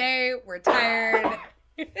long day. We're tired.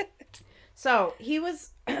 So, he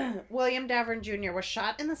was, William Davern Jr. was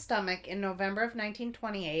shot in the stomach in November of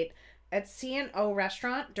 1928 at C&O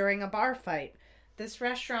Restaurant during a bar fight. This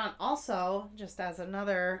restaurant also, just as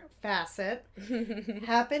another facet,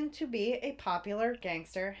 happened to be a popular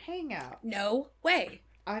gangster hangout. No way.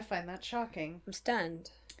 I find that shocking. I'm stunned.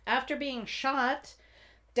 After being shot,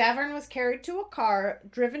 Davern was carried to a car,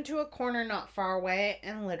 driven to a corner not far away,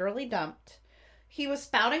 and literally dumped. He was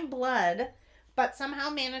spouting blood, but somehow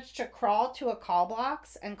managed to crawl to a call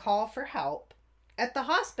box and call for help. At the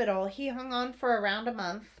hospital, he hung on for around a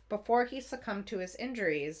month before he succumbed to his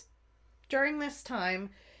injuries. During this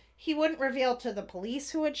time, he wouldn't reveal to the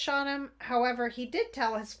police who had shot him. However, he did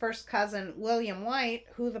tell his first cousin, William White,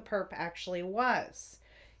 who the perp actually was.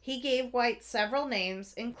 He gave White several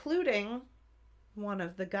names, including one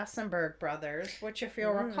of the Gussenberg brothers, which, if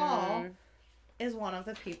you'll recall, is one of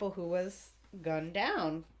the people who was gunned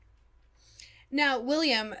down. Now,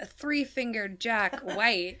 William Three-Fingered Jack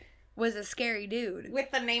White was a scary dude. With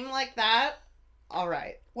a name like that, all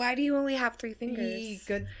right. Why do you only have 3 fingers?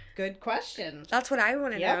 Good question. That's what I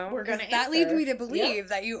want to know. We're gonna that leads me to believe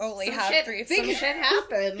that you only have 3 fingers. Some shit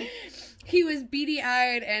happened. He was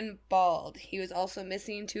beady-eyed and bald. He was also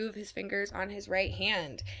missing 2 of his fingers on his right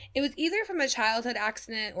hand. It was either from a childhood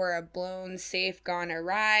accident or a blown safe gone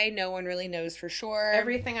awry. No one really knows for sure.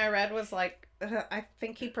 Everything I read was like, I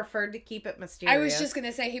think he preferred to keep it mysterious. I was just going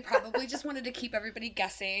to say he probably just wanted to keep everybody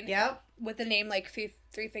guessing. Yep. With a name like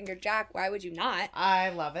Three-Fingered Jack, why would you not? I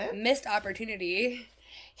love it. Missed opportunity.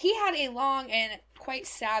 He had a long and quite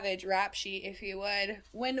savage rap sheet, if you would.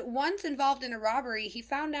 When once involved in a robbery, he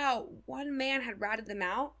found out one man had ratted them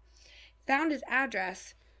out, found his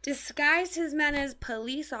address, disguised his men as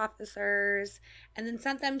police officers, and then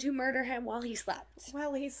sent them to murder him while he slept.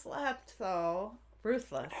 Well, he slept, though.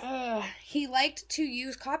 Ruthless. He liked to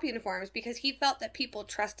use cop uniforms because he felt that people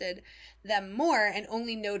trusted them more and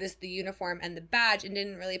only noticed the uniform and the badge and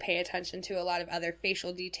didn't really pay attention to a lot of other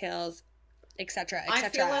facial details, etc., etc. I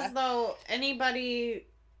feel as though anybody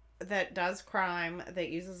that does crime that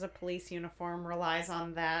uses a police uniform relies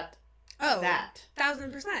on that. Oh, that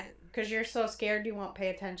 1,000%. Because you're so scared you won't pay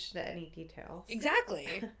attention to any details.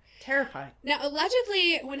 Exactly. Terrifying. Now,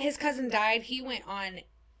 allegedly, when his cousin died, he went on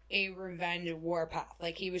a revenge warpath.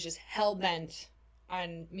 Like, he was just hell-bent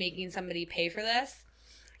on making somebody pay for this.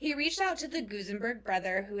 He reached out to the Gusenberg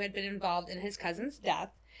brother who had been involved in his cousin's death,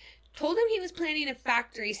 told him he was planning a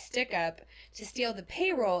factory stick-up to steal the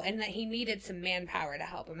payroll and that he needed some manpower to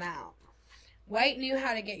help him out. White knew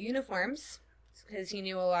how to get uniforms because he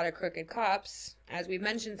knew a lot of crooked cops. As we've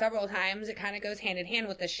mentioned several times, it kind of goes hand in hand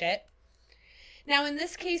with this shit. Now, in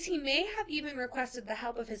this case, he may have even requested the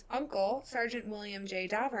help of his uncle, Sergeant William J.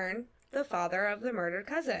 Davern, the father of the murdered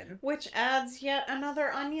cousin. Which adds yet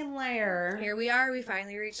another onion layer. Here we are. We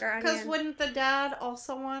finally reached our onion. Because wouldn't the dad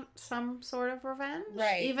also want some sort of revenge?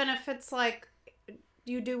 Right. Even if it's like,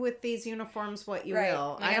 you do with these uniforms what you right.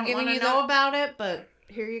 will. Like, I don't want to know about it, but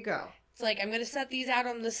here you go. It's like, I'm going to set these out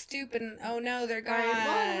on the stoop and, oh no, they're gone. Right.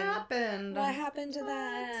 What happened? What happened to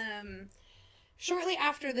them? Shortly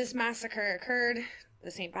after this massacre occurred, the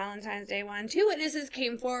St. Valentine's Day one, 2 witnesses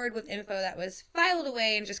came forward with info that was filed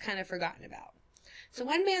away and just kind of forgotten about. So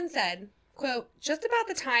one man said, quote, "Just about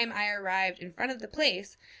the time I arrived in front of the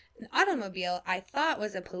place, an automobile I thought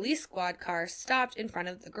was a police squad car stopped in front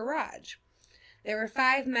of the garage. There were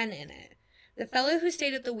 5 men in it. The fellow who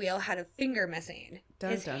stayed at the wheel had a finger missing.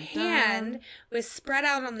 His hand was spread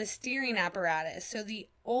out on the steering apparatus, so the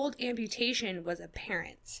old amputation was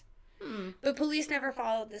apparent. But police never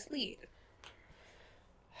followed this lead."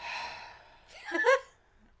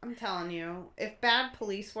 I'm telling you, if bad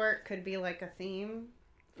police work could be like a theme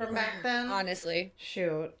from back then. Honestly.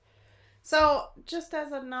 Shoot. So, just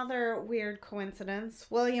as another weird coincidence,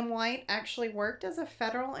 William White actually worked as a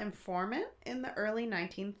federal informant in the early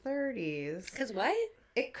 1930s. Because what?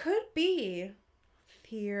 It could be,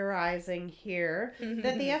 theorizing here,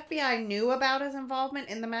 that the FBI knew about his involvement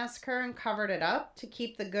in the massacre and covered it up to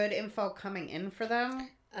keep the good info coming in for them.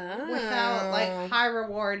 Without, like, high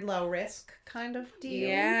reward, low risk kind of deal.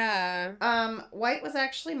 Yeah. White was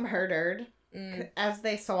actually murdered, as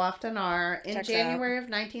they so often are, in January of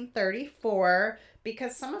 1934,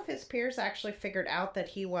 because some of his peers actually figured out that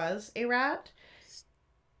he was a rat.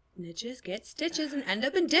 Snitches get stitches and end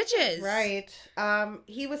up in ditches. Right.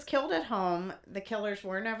 He was killed at home. The killers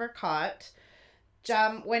were never caught.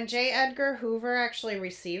 When J. Edgar Hoover actually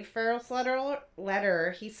received Farrell's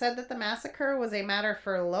letter, he said that the massacre was a matter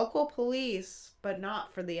for local police, but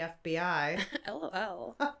not for the FBI.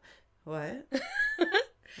 LOL. What?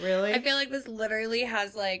 Really? I feel like this literally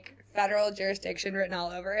has, like, federal jurisdiction written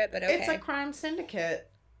all over it, but okay. It's a crime syndicate.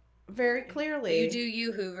 Very clearly. You do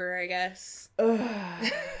you, Hoover, I guess.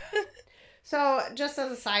 So, just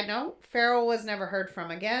as a side note, Farrell was never heard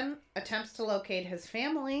from again. Attempts to locate his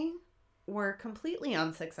family were completely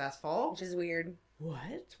unsuccessful. Which is weird.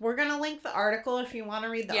 What? We're going to link the article if you want to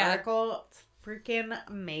read the article. It's freaking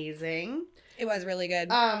amazing. It was really good.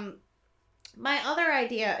 My other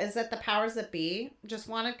idea is that the powers that be just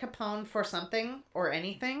wanted Capone for something or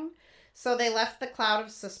anything. So they left the cloud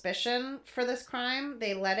of suspicion for this crime.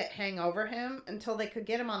 They let it hang over him until they could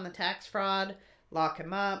get him on the tax fraud, lock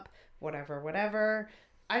him up, whatever.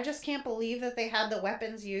 I just can't believe that they had the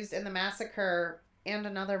weapons used in the massacre and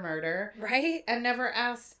another murder. Right? And never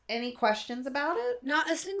asked any questions about it.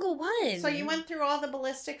 Not a single one. So you went through all the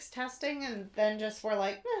ballistics testing and then just were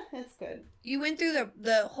like, it's good. You went through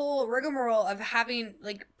the whole rigmarole of having,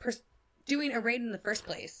 like, doing a raid in the first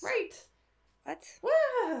place. Right.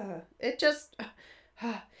 What? It just...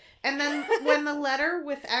 And then when the letter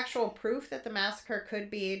with actual proof that the massacre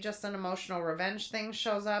could be just an emotional revenge thing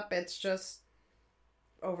shows up, it's just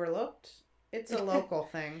overlooked. It's a local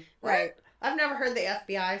thing. Right. I've never heard the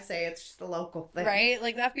FBI say it's just a local thing. Right?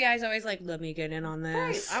 Like, the FBI is always like, let me get in on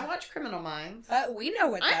this. Right. I watch Criminal Minds. We know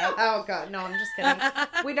what that... Oh, God. No, I'm just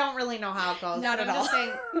kidding. We don't really know how it goes. Not at all. I'm just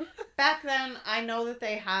saying, back then, I know that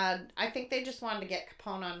they had... I think they just wanted to get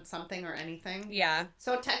Capone on something or anything. Yeah.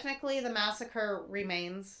 So, technically, the massacre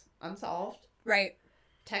remains unsolved. Right.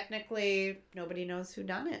 Technically, nobody knows who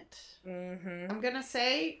done it. Mm-hmm. I'm going to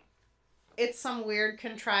say... It's some weird,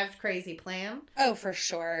 contrived, crazy plan. Oh, for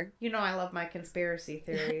sure. You know I love my conspiracy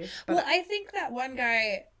theories. But Well, I think that one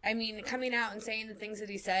guy, I mean, coming out and saying the things that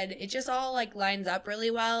he said, it just all, like, lines up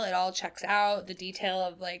really well. It all checks out. The detail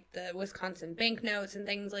of, like, the Wisconsin banknotes and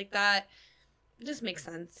things like that. It just makes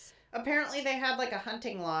sense. apparently they had, like, a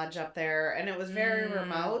hunting lodge up there, and it was very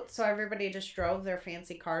remote, so everybody just drove their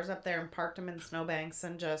fancy cars up there and parked them in snowbanks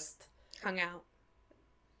and just... hung out.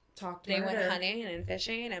 Talked They murder. went hunting and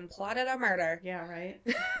fishing and plotted a murder. Yeah, right.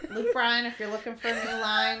 Luke Bryan, if you're looking for a new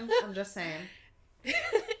line, I'm just saying.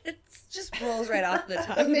 It just rolls right off the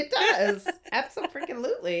tongue. It does.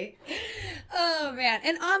 Absolutely. Oh, man.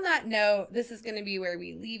 And on that note, this is going to be where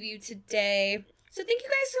we leave you today. So thank you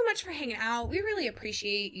guys so much for hanging out. We really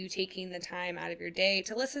appreciate you taking the time out of your day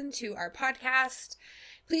to listen to our podcast.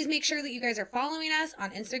 Please make sure that you guys are following us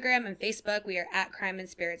on Instagram and Facebook. We are at Crime and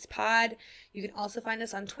Spirits Pod. You can also find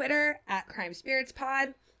us on Twitter at Crime Spirits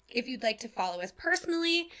Pod. If you'd like to follow us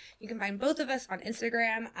personally, you can find both of us on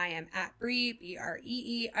Instagram. I am at Bree,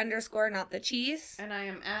 BREE _ not the cheese. And I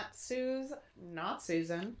am at Suze, not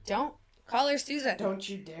Susan. Don't call her Susan. Don't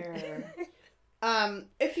you dare.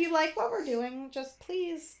 If you like what we're doing, just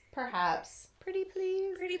please, perhaps, pretty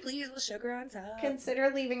please, with sugar on top.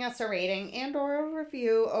 consider leaving us a rating and or a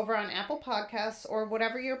review over on Apple Podcasts or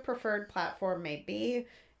whatever your preferred platform may be.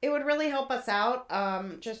 It would really help us out.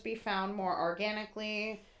 Just be found more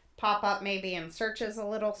organically, pop up maybe in searches a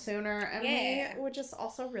little sooner, and we would just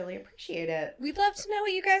also really appreciate it. We'd love to know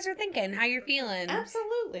what you guys are thinking, how you're feeling.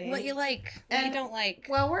 Absolutely. What you like, what you don't like.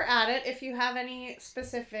 Well, we're at it. If you have any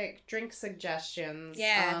specific drink suggestions,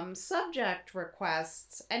 subject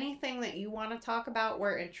requests, anything that you want to talk about,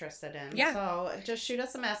 we're interested in. Yeah. So just shoot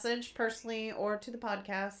us a message personally or to the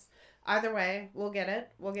podcast. Either way, we'll get it.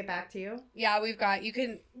 We'll get back to you. Yeah, you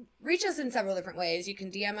can reach us in several different ways. You can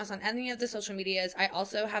DM us on any of the social medias. I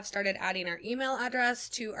also have started adding our email address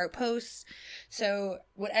to our posts. So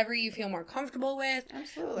whatever you feel more comfortable with.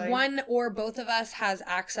 Absolutely. One or both of us has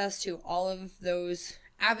access to all of those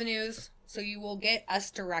avenues. So you will get us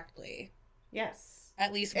directly. Yes.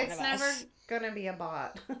 At least one of us. It's never going to be a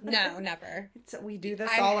bot. No, never. We do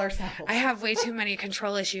this all ourselves. I have way too many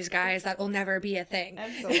control issues, guys. That will never be a thing.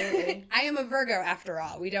 Absolutely. I am a Virgo after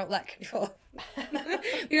all. We don't let control.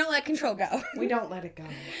 We don't let control go. We don't let it go.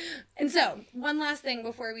 And so, one last thing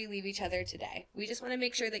before we leave each other today. We just want to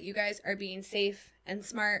make sure that you guys are being safe and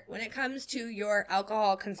smart when it comes to your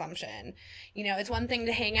alcohol consumption. You know, it's one thing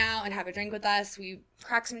to hang out and have a drink with us. We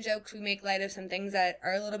crack some jokes. We make light of some things that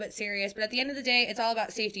are a little bit serious. But at the end of the day, it's all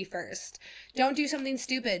about safety first. Don't do something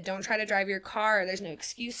stupid. Don't try to drive your car. There's no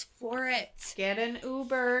excuse for it. Get an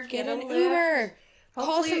Uber. Get an Lyft. Uber.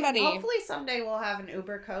 Call somebody. Hopefully someday we'll have an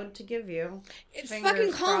Uber code to give you.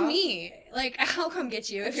 Fucking call me. Like, I'll come get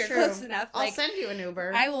you if you're close enough. I'll like, send you an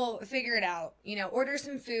Uber. I will figure it out. You know, order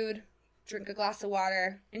some food, drink a glass of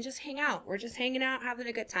water, and just hang out. We're just hanging out, having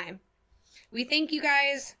a good time. We thank you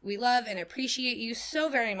guys. We love and appreciate you so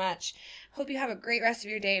very much. Hope you have a great rest of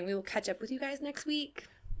your day, and we will catch up with you guys next week.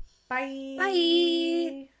 Bye.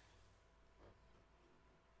 Bye.